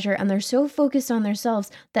personal pleasure and they're so focused on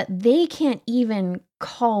themselves that they can't even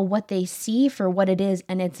call what they see for what it is,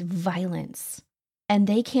 and it's violence. And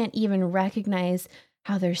they can't even recognize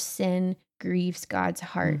how their sin grieves God's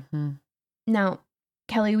heart. Mm-hmm. Now,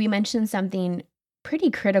 Kelly, we mentioned something pretty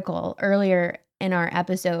critical earlier in our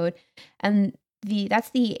episode, and that's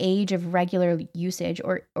the age of regular usage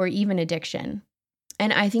or even addiction.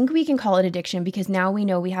 And I think we can call it addiction because now we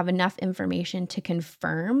know we have enough information to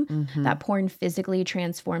confirm that porn physically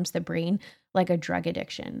transforms the brain like a drug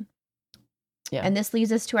addiction. Yeah. And this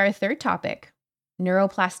leads us to our third topic,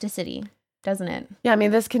 neuroplasticity, doesn't it? Yeah, I mean,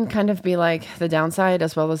 this can kind of be like the downside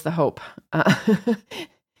as well as the hope.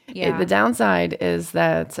 Yeah. The downside is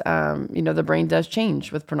that, the brain does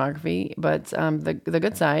change with pornography, but the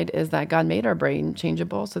good side is that God made our brain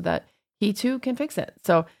changeable so that he too can fix it.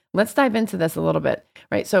 So let's dive into this a little bit,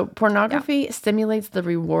 right? So pornography stimulates the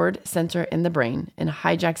reward center in the brain and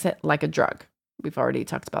hijacks it like a drug. We've already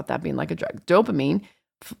talked about that being like a drug. Dopamine,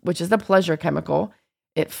 which is the pleasure chemical,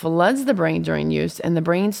 it floods the brain during use, and the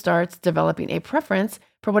brain starts developing a preference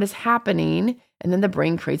for what is happening, and then the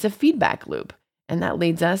brain creates a feedback loop. And that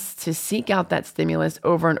leads us to seek out that stimulus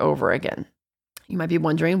over and over again. You might be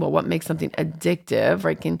wondering, well, what makes something addictive,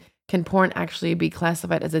 right? Can porn actually be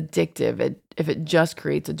classified as addictive if it just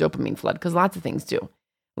creates a dopamine flood? Because lots of things do.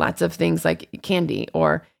 Lots of things like candy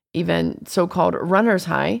or even so-called runner's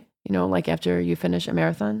high, like after you finish a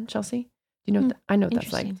marathon, Chelsea. Do you know? I know what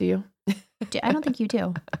that's like. Do you? I don't think you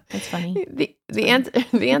do. That's funny. The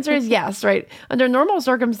answer is yes, right? Under normal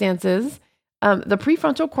circumstances, the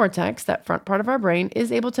prefrontal cortex, that front part of our brain,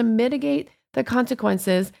 is able to mitigate the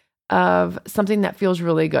consequences of something that feels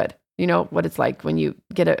really good. You know what it's like when you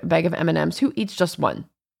get a bag of M&Ms. Who eats just one?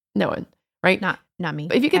 No one, right? Not me.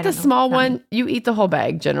 But if you get the small one, you eat the whole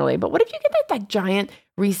bag generally. But what if you get that giant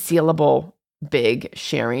resealable big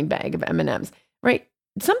sharing bag of M&Ms, right?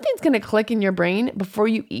 Something's going to click in your brain before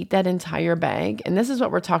you eat that entire bag. And this is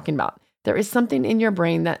what we're talking about. There is something in your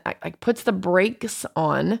brain that like puts the brakes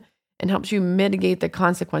on and helps you mitigate the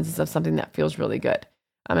consequences of something that feels really good.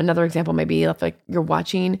 Another example may be if you're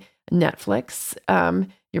watching Netflix,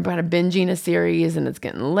 you're kind of binging a series and it's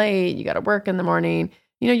getting late, you got to work in the morning.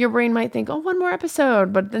 Your brain might think, oh, one more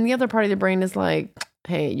episode. But then the other part of the brain is like,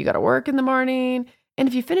 hey, you got to work in the morning. And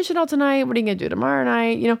if you finish it all tonight, what are you going to do tomorrow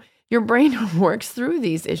night? Your brain works through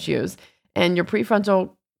these issues and your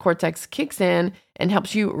prefrontal cortex kicks in and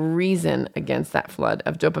helps you reason against that flood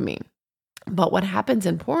of dopamine. But what happens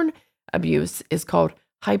in porn abuse is called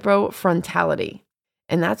hypofrontality.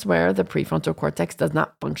 And that's where the prefrontal cortex does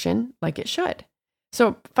not function like it should.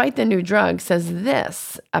 So Fight the New Drug says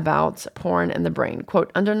this about porn and the brain,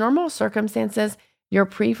 quote, under normal circumstances, your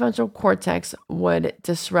prefrontal cortex would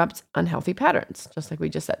disrupt unhealthy patterns, just like we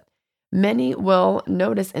just said. Many will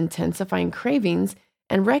notice intensifying cravings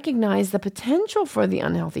and recognize the potential for the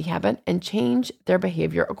unhealthy habit and change their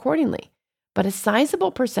behavior accordingly. But a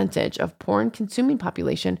sizable percentage of porn-consuming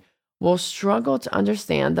population will struggle to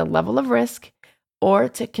understand the level of risk or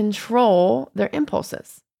to control their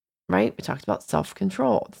impulses, right? We talked about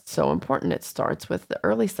self-control. It's so important. It starts with the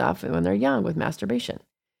early stuff when they're young with masturbation.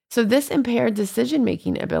 So this impaired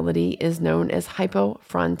decision-making ability is known as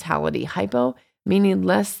hypofrontality. Hypo meaning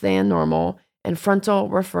less than normal, and frontal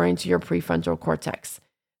referring to your prefrontal cortex.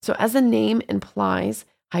 So as the name implies,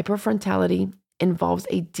 hyperfrontality involves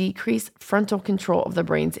a decreased frontal control of the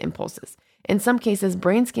brain's impulses. In some cases,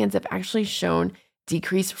 brain scans have actually shown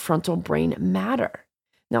decreased frontal brain matter.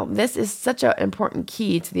 Now, this is such an important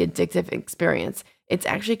key to the addictive experience. It's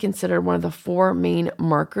actually considered one of the 4 main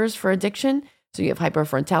markers for addiction. So you have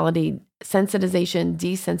hyperfrontality, sensitization,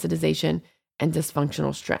 desensitization, and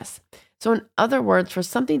dysfunctional stress. So in other words, for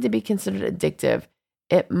something to be considered addictive,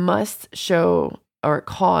 it must cause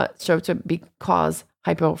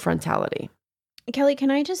hypofrontality. Kelly,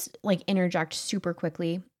 can I just interject super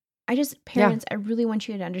quickly? Parents, I really want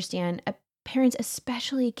you to understand, parents,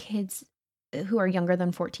 especially kids who are younger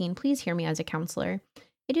than 14, please hear me as a counselor.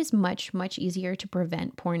 It is much, much easier to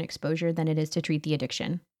prevent porn exposure than it is to treat the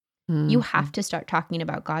addiction. Mm-hmm. You have to start talking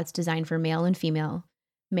about God's design for male and female,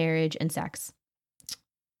 marriage and sex.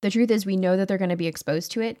 The truth is we know that they're going to be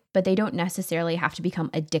exposed to it, but they don't necessarily have to become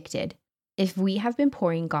addicted if we have been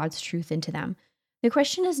pouring God's truth into them. The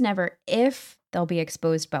question is never if they'll be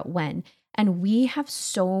exposed, but when. And we have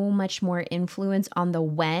so much more influence on the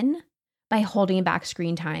when by holding back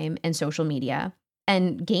screen time and social media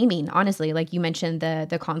and gaming. Honestly, like you mentioned,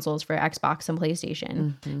 the consoles for Xbox and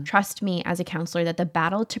PlayStation. Mm-hmm. Trust me as a counselor that the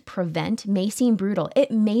battle to prevent may seem brutal.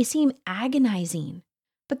 It may seem agonizing,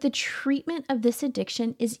 but the treatment of this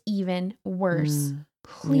addiction is even worse.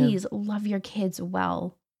 Please love your kids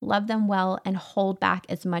well. Love them well and hold back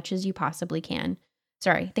as much as you possibly can.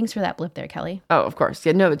 Sorry, thanks for that blip there, Kelly. Oh, of course.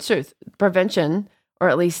 Yeah, no, it's truth. Prevention, or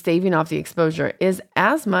at least staving off the exposure, is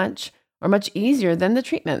as much or much easier than the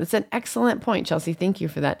treatment. It's an excellent point, Chelsea. Thank you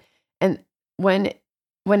for that. And when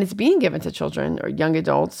it's being given to children or young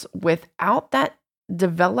adults without that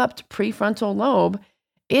developed prefrontal lobe,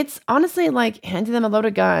 it's honestly like handing them a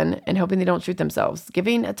loaded gun and hoping they don't shoot themselves,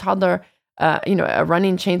 giving a toddler a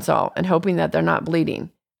running chainsaw and hoping that they're not bleeding.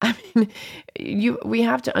 I mean, we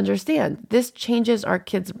have to understand this changes our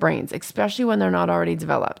kids' brains, especially when they're not already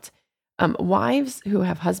developed. Wives who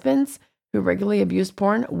have husbands who regularly abuse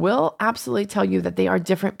porn will absolutely tell you that they are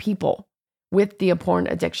different people with the porn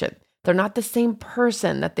addiction. They're not the same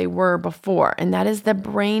person that they were before, and that is the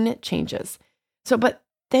brain changes. So, but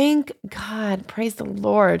thank God, praise the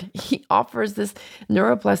Lord, He offers this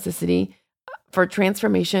neuroplasticity for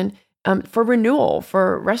transformation, for renewal,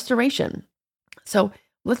 for restoration. So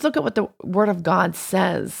let's look at what the Word of God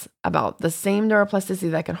says about the same neuroplasticity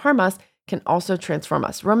that can harm us can also transform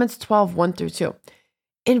us. Romans 12, 1-2.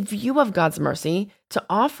 In view of God's mercy, to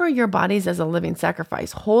offer your bodies as a living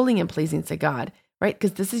sacrifice, holy and pleasing to God, right?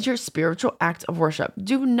 Because this is your spiritual act of worship.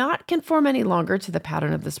 Do not conform any longer to the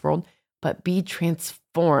pattern of this world, but be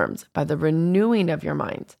transformed by the renewing of your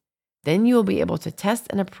mind. Then you will be able to test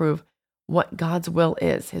and approve what God's will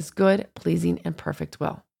is, His good, pleasing, and perfect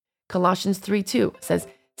will. Colossians 3:2 says,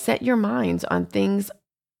 set your minds on things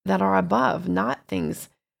that are above, not things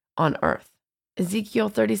on earth. Ezekiel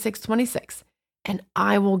 36:26, and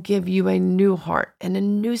I will give you a new heart and a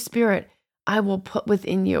new spirit I will put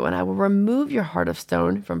within you, and I will remove your heart of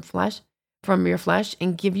stone from your flesh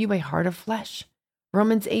and give you a heart of flesh.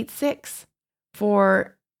 Romans 8:6,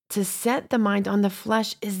 for to set the mind on the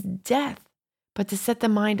flesh is death, but to set the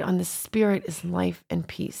mind on the spirit is life and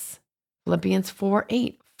peace. Philippians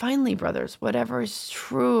 4:8, finally, brothers, whatever is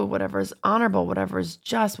true, whatever is honorable, whatever is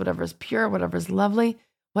just, whatever is pure, whatever is lovely,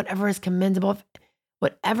 whatever is commendable,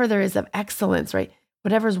 whatever there is of excellence, right?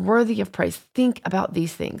 Whatever is worthy of praise, think about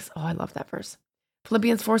these things. Oh, I love that verse.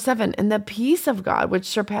 Philippians 4:7, and the peace of God, which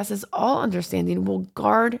surpasses all understanding, will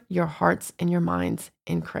guard your hearts and your minds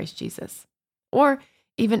in Christ Jesus. Or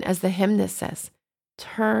even as the hymnist says,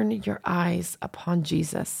 turn your eyes upon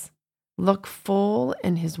Jesus. Look full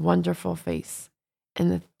in His wonderful face,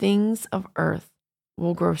 and the things of earth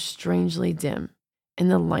will grow strangely dim in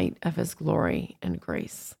the light of His glory and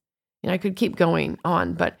grace. And I could keep going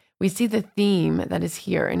on, but we see the theme that is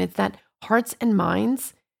here, and it's that hearts and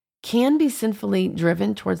minds can be sinfully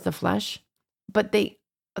driven towards the flesh, but the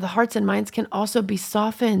hearts and minds can also be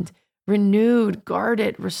softened, renewed,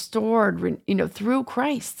 guarded, restored, through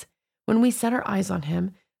Christ. When we set our eyes on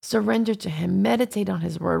Him, surrender to Him, meditate on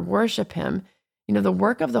His word, worship Him, the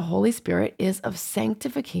work of the Holy Spirit is of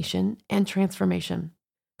sanctification and transformation.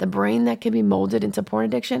 The brain that can be molded into porn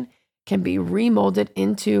addiction can be remolded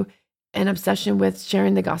into an obsession with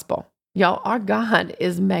sharing the gospel. Y'all, our God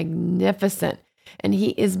is magnificent, and He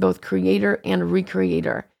is both creator and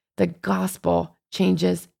recreator. The gospel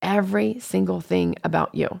changes every single thing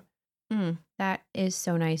about you. That is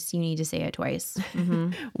so nice. You need to say it twice.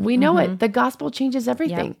 Mm-hmm. We know it. The gospel changes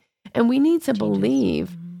everything. Yep. And we need to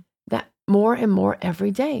believe that more and more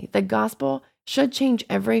every day. The gospel should change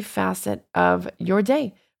every facet of your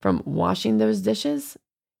day, from washing those dishes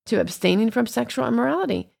to abstaining from sexual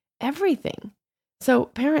immorality. Everything. So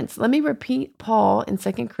parents, let me repeat Paul in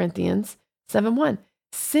 2 Corinthians 7:1.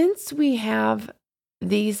 Since we have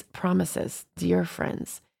these promises, dear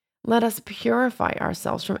friends, let us purify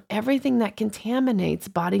ourselves from everything that contaminates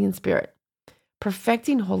body and spirit,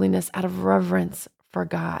 perfecting holiness out of reverence for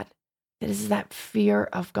God. It is that fear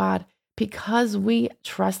of God. Because we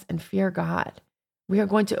trust and fear God, we are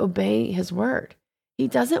going to obey His word. He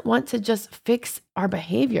doesn't want to just fix our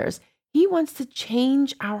behaviors. He wants to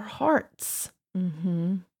change our hearts.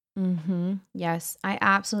 Yes, I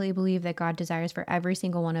absolutely believe that God desires for every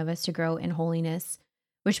single one of us to grow in holiness,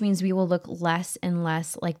 which means we will look less and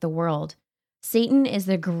less like the world. Satan is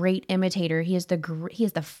the great imitator. He is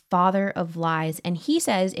the father of lies. And he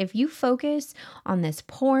says, if you focus on this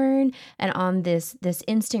porn and on this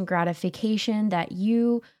instant gratification, that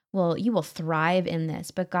you will thrive in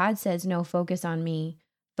this. But God says, no, focus on me.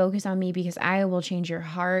 Focus on me, because I will change your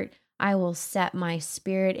heart. I will set my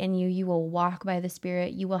spirit in you. You will walk by the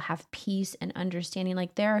Spirit. You will have peace and understanding.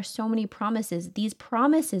 Like, there are so many promises. These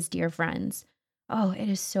promises, dear friends. Oh, it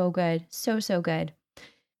is so good. So, so good.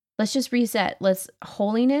 Let's just reset.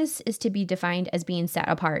 Holiness is to be defined as being set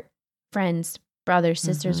apart. Friends, brothers,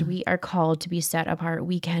 sisters, we are called to be set apart.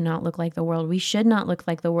 We cannot look like the world. We should not look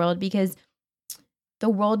like the world, because the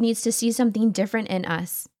world needs to see something different in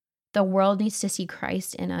us. The world needs to see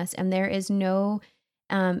Christ in us. And there is no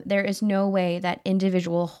way that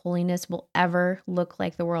individual holiness will ever look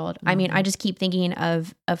like the world. I mean, I just keep thinking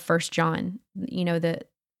of 1 John,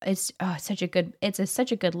 it's such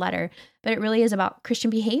a good letter, but it really is about Christian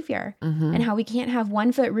behavior and how we can't have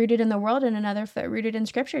one foot rooted in the world and another foot rooted in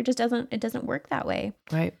Scripture. It doesn't work that way.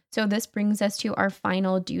 Right. So this brings us to our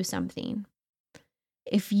final do something.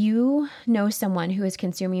 If you know someone who is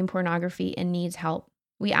consuming pornography and needs help,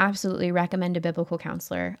 we absolutely recommend a biblical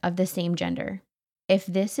counselor of the same gender. If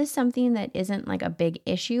this is something that isn't like a big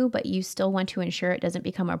issue, but you still want to ensure it doesn't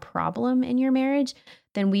become a problem in your marriage,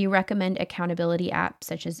 then we recommend accountability apps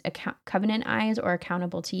such as Covenant Eyes or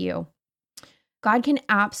Accountable to You. God can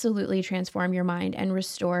absolutely transform your mind and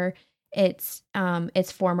restore its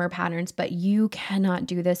former patterns, but you cannot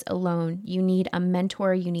do this alone. You need a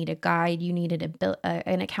mentor, you need a guide, you need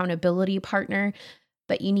an accountability partner,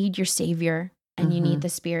 but you need your Savior, and you need the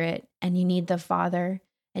Spirit, and you need the Father,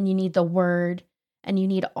 and you need the Word, and you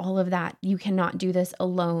need all of that. You cannot do this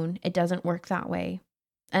alone. It doesn't work that way.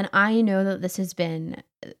 And I know that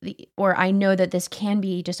I know that this can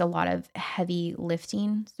be just a lot of heavy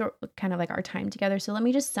lifting, kind of like our time together. So let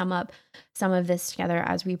me just sum up some of this together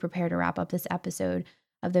as we prepare to wrap up this episode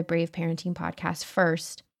of the Brave Parenting Podcast.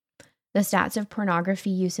 First, the stats of pornography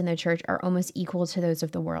use in the church are almost equal to those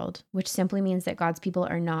of the world, which simply means that God's people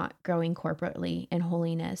are not growing corporately in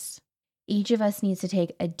holiness. Each of us needs to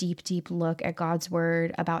take a deep, deep look at God's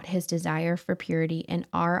word about his desire for purity and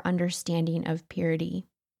our understanding of purity.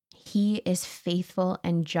 He is faithful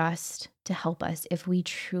and just to help us if we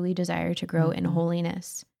truly desire to grow in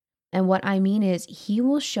holiness. And what I mean is, he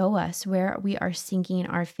will show us where we are sinking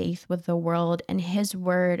our faith with the world, and his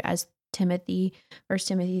word, as 1 Timothy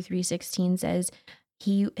 3:16 says,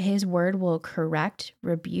 his word will correct,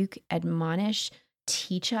 rebuke, admonish,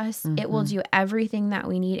 teach us. It will do everything that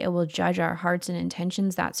we need. It will judge our hearts and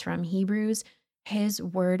intentions. That's from Hebrews. His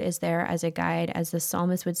word is there as a guide. As the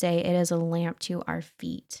psalmist would say, it is a lamp to our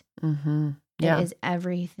feet. Yeah. It is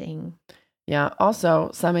everything. Yeah.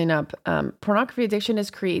 Also, summing up, pornography addiction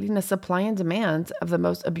is creating a supply and demand of the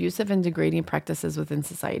most abusive and degrading practices within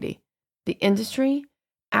society. The industry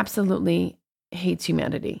absolutely hates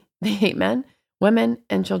humanity. They hate men, women,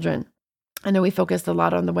 and children. I know we focused a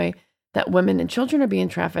lot on the way that women and children are being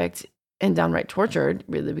trafficked and downright tortured,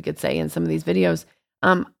 really, we could say, in some of these videos.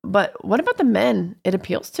 But what about the men it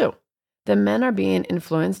appeals to? The men are being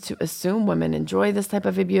influenced to assume women enjoy this type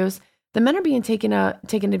of abuse. The men are being taken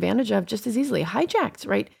advantage of just as easily, hijacked,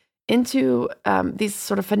 right, into these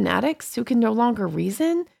sort of fanatics who can no longer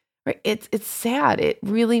reason. Right? It's sad. It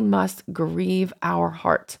really must grieve our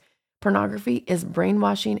heart. Pornography is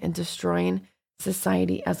brainwashing and destroying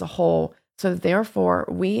society as a whole. So therefore,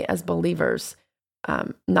 we as believers,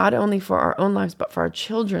 not only for our own lives, but for our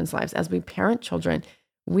children's lives, as we parent children,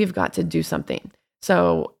 we've got to do something.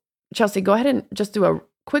 So Chelsea, go ahead and just do a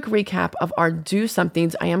quick recap of our do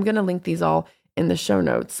somethings. I am going to link these all in the show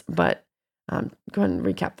notes, but go ahead and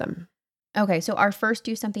recap them. Okay, so our first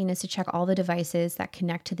do something is to check all the devices that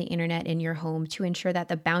connect to the internet in your home to ensure that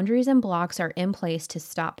the boundaries and blocks are in place to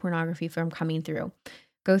stop pornography from coming through.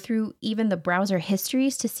 Go through even the browser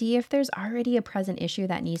histories to see if there's already a present issue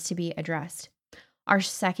that needs to be addressed. Our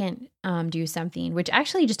second do something, which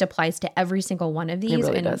actually just applies to every single one of these, it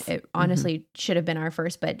really and does. It honestly should have been our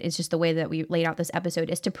first, but it's just the way that we laid out this episode,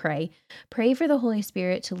 is to pray. Pray for the Holy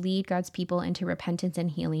Spirit to lead God's people into repentance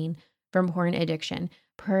and healing from porn addiction.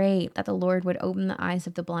 Pray that the Lord would open the eyes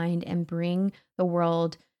of the blind and bring the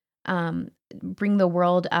world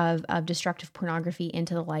of destructive pornography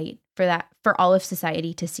into the light for all of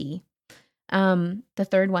society to see. The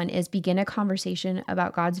third one is begin a conversation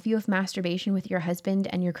about God's view of masturbation with your husband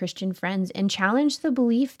and your Christian friends, and challenge the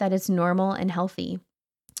belief that it's normal and healthy.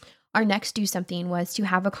 Our next do something was to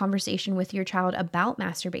have a conversation with your child about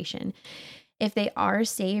masturbation. If they are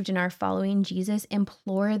saved and are following Jesus,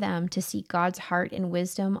 implore them to seek God's heart and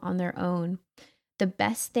wisdom on their own. The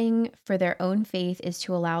best thing for their own faith is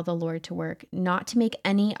to allow the Lord to work, not to make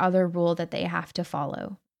any other rule that they have to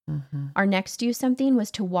follow. Our next do something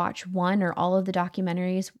was to watch one or all of the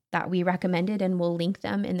documentaries that we recommended, and we'll link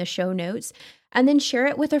them in the show notes, and then share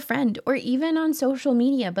it with a friend or even on social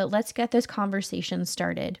media. But let's get this conversation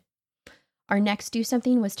started. Our next do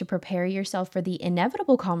something was to prepare yourself for the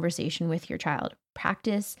inevitable conversation with your child.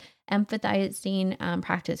 Practice empathizing,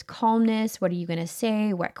 practice calmness. What are you going to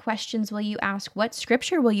say? What questions will you ask? What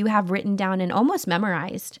scripture will you have written down and almost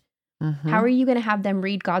memorized? How are you going to have them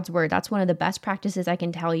read God's word? That's one of the best practices I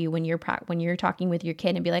can tell you when you're talking with your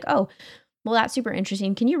kid and be like, oh, well, that's super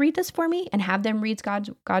interesting. Can you read this for me? And have them read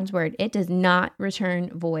God's word. It does not return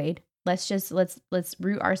void. Let's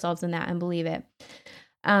root ourselves in that and believe it.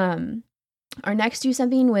 Our next do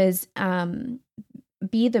something was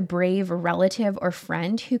be the brave relative or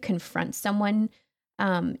friend who confronts someone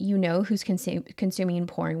who's consuming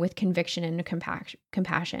porn with conviction and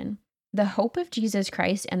compassion. The hope of Jesus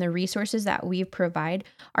Christ and the resources that we provide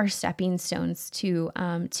are stepping stones to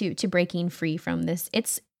breaking free from this.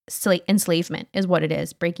 It's enslavement is what it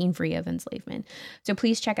is, breaking free of enslavement. So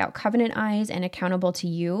please check out Covenant Eyes and Accountable to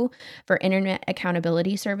You for internet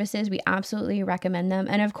accountability services. We absolutely recommend them.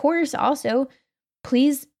 And of course, also,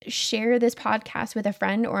 please share this podcast with a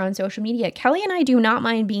friend or on social media. Kelly and I do not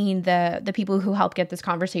mind being the people who help get this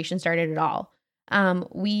conversation started at all.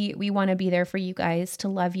 We want to be there for you guys, to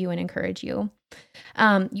love you and encourage you.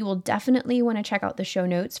 You will definitely want to check out the show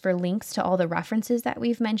notes for links to all the references that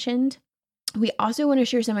we've mentioned. We also want to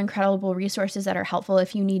share some incredible resources that are helpful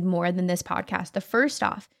if you need more than this podcast. The first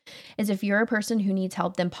off is if you're a person who needs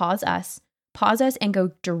help, then pause us and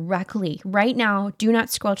go directly right now. Do not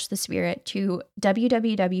squelch the spirit to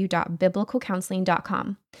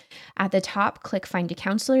www.biblicalcounseling.com. At the top, click Find a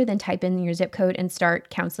Counselor, then type in your zip code and start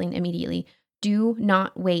counseling immediately. Do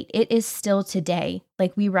not wait. It is still today,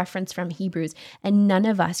 like we referenced from Hebrews, and none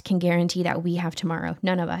of us can guarantee that we have tomorrow.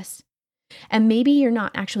 None of us. And maybe you're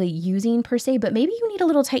not actually using per se, but maybe you need a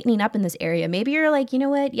little tightening up in this area. Maybe you're like, you know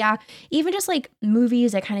what? Yeah, even just like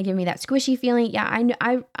movies that kind of give me that squishy feeling. Yeah,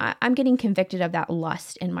 I'm getting convicted of that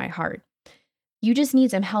lust in my heart. You just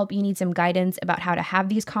need some help. You need some guidance about how to have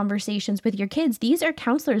these conversations with your kids. These are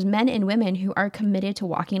counselors, men and women, who are committed to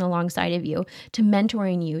walking alongside of you, to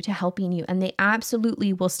mentoring you, to helping you, and they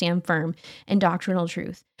absolutely will stand firm in doctrinal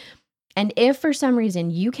truth. And if for some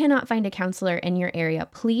reason you cannot find a counselor in your area,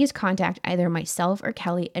 please contact either myself or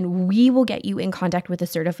Kelly, and we will get you in contact with a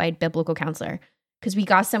certified biblical counselor, because we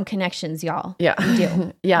got some connections, y'all. Yeah. We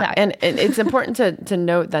do. Yeah. And it's important to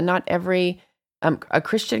note that not every a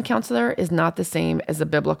Christian counselor is not the same as a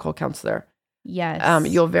biblical counselor.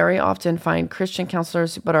 Yes. You'll very often find Christian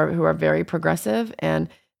counselors who are very progressive, and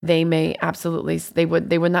they may absolutely, they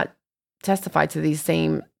would not testify to these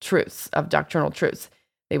same truths of doctrinal truths.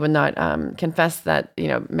 They would not confess that,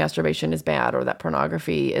 masturbation is bad or that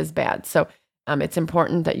pornography is bad. So it's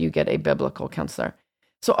important that you get a biblical counselor.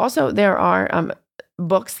 So also there are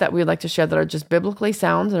books that we'd like to share that are just biblically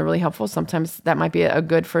sound and are really helpful. Sometimes that might be a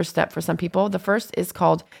good first step for some people. The first is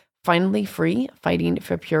called Finally Free, Fighting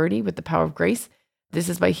for Purity with the Power of Grace. This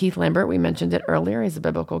is by Heath Lambert. We mentioned it earlier. He's a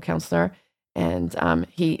biblical counselor. And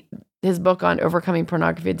his book on overcoming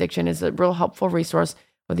pornography addiction is a real helpful resource,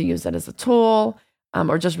 whether you use that as a tool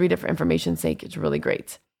or just read it for information's sake. It's really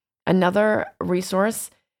great. Another resource,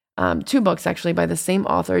 2 books actually by the same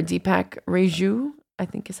author, Deepak Raju, I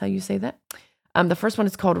think is how you say that. The first one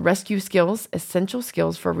is called Rescue Skills, Essential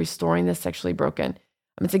Skills for Restoring the Sexually Broken.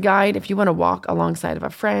 It's a guide if you want to walk alongside of a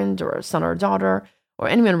friend or a son or a daughter or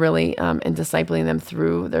anyone really in discipling them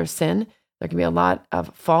through their sin. There can be a lot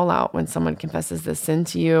of fallout when someone confesses this sin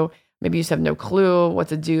to you. Maybe you just have no clue what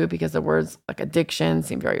to do because the words like addiction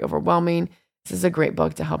seem very overwhelming. This is a great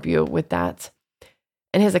book to help you with that.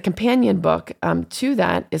 And he has a companion book to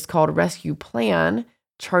that is called Rescue Plan,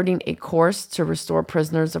 Charting a Course to Restore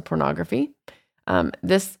Prisoners of Pornography.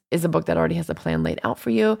 This is a book that already has a plan laid out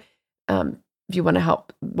for you. If you want to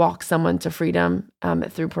help walk someone to freedom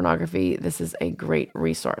through pornography, this is a great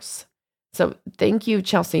resource. So thank you,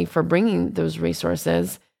 Chelsea, for bringing those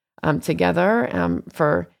resources together,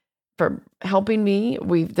 for helping me.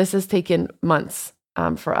 This has taken months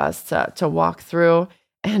for us to walk through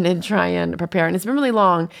and then try and prepare. And it's been really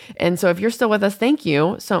long. And so if you're still with us, thank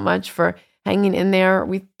you so much for hanging in there.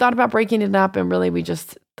 We thought about breaking it up, and really we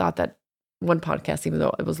just thought that one podcast, even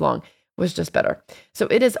though it was long, was just better. So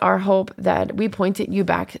it is our hope that we pointed you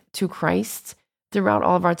back to Christ throughout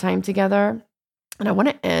all of our time together. And I want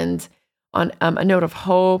to end on a note of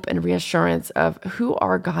hope and reassurance of who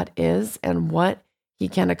our God is and what he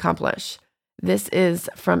can accomplish. This is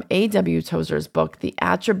from A.W. Tozer's book, The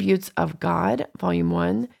Attributes of God, Volume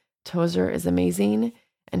 1. Tozer is amazing.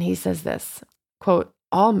 And he says this, quote,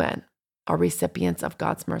 all men are recipients of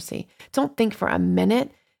God's mercy. Don't think for a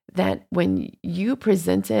minute that when you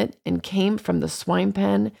presented and came from the swine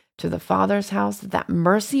pen to the Father's house, that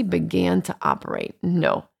mercy began to operate.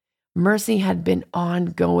 No. Mercy had been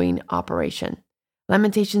ongoing operation.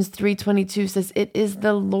 Lamentations 3:22 says, "It is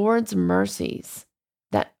the Lord's mercies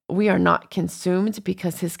that we are not consumed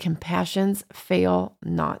because his compassions fail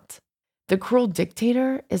not." The cruel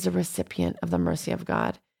dictator is a recipient of the mercy of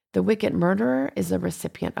God. The wicked murderer is a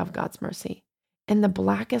recipient of God's mercy. And the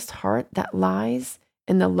blackest heart that lies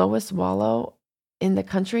in the lowest wallow in the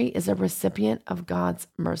country is a recipient of God's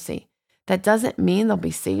mercy. That doesn't mean they'll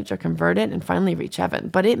be saved or converted and finally reach heaven,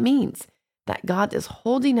 but it means that God is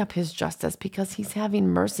holding up his justice because he's having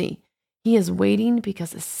mercy. He is waiting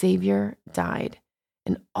because a Savior died,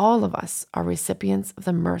 and all of us are recipients of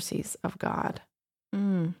the mercies of God.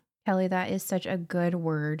 Kelly, that is such a good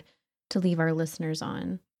word to leave our listeners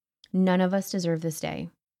on. None of us deserve this day.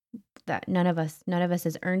 That none of us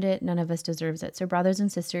has earned it. None of us deserves it. So brothers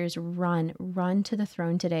and sisters, run to the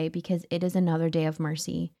throne today, because it is another day of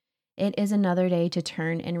mercy. It is another day to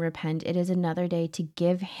turn and repent. It is another day to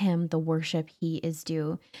give him the worship he is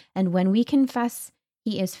due. And when we confess,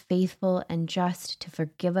 he is faithful and just to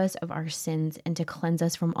forgive us of our sins and to cleanse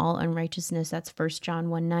us from all unrighteousness. That's 1 John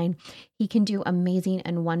 1:9. He can do amazing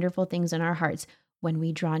and wonderful things in our hearts when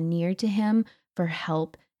we draw near to him for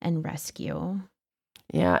help and rescue.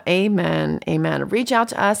 Yeah, amen. Amen. Reach out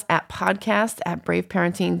to us at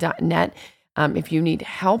podcast@braveparenting.net. If you need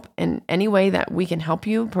help in any way that we can help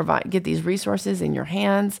you get these resources in your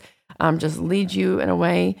hands, just lead you in a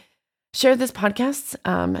way. Share this podcast,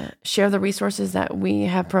 share the resources that we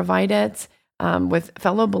have provided with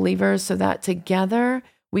fellow believers so that together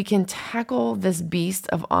we can tackle this beast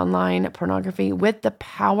of online pornography with the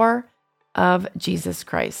power of Jesus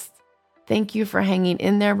Christ. Thank you for hanging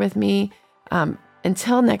in there with me.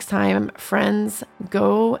 Until next time, friends,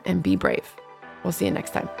 go and be brave. We'll see you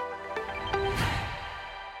next time.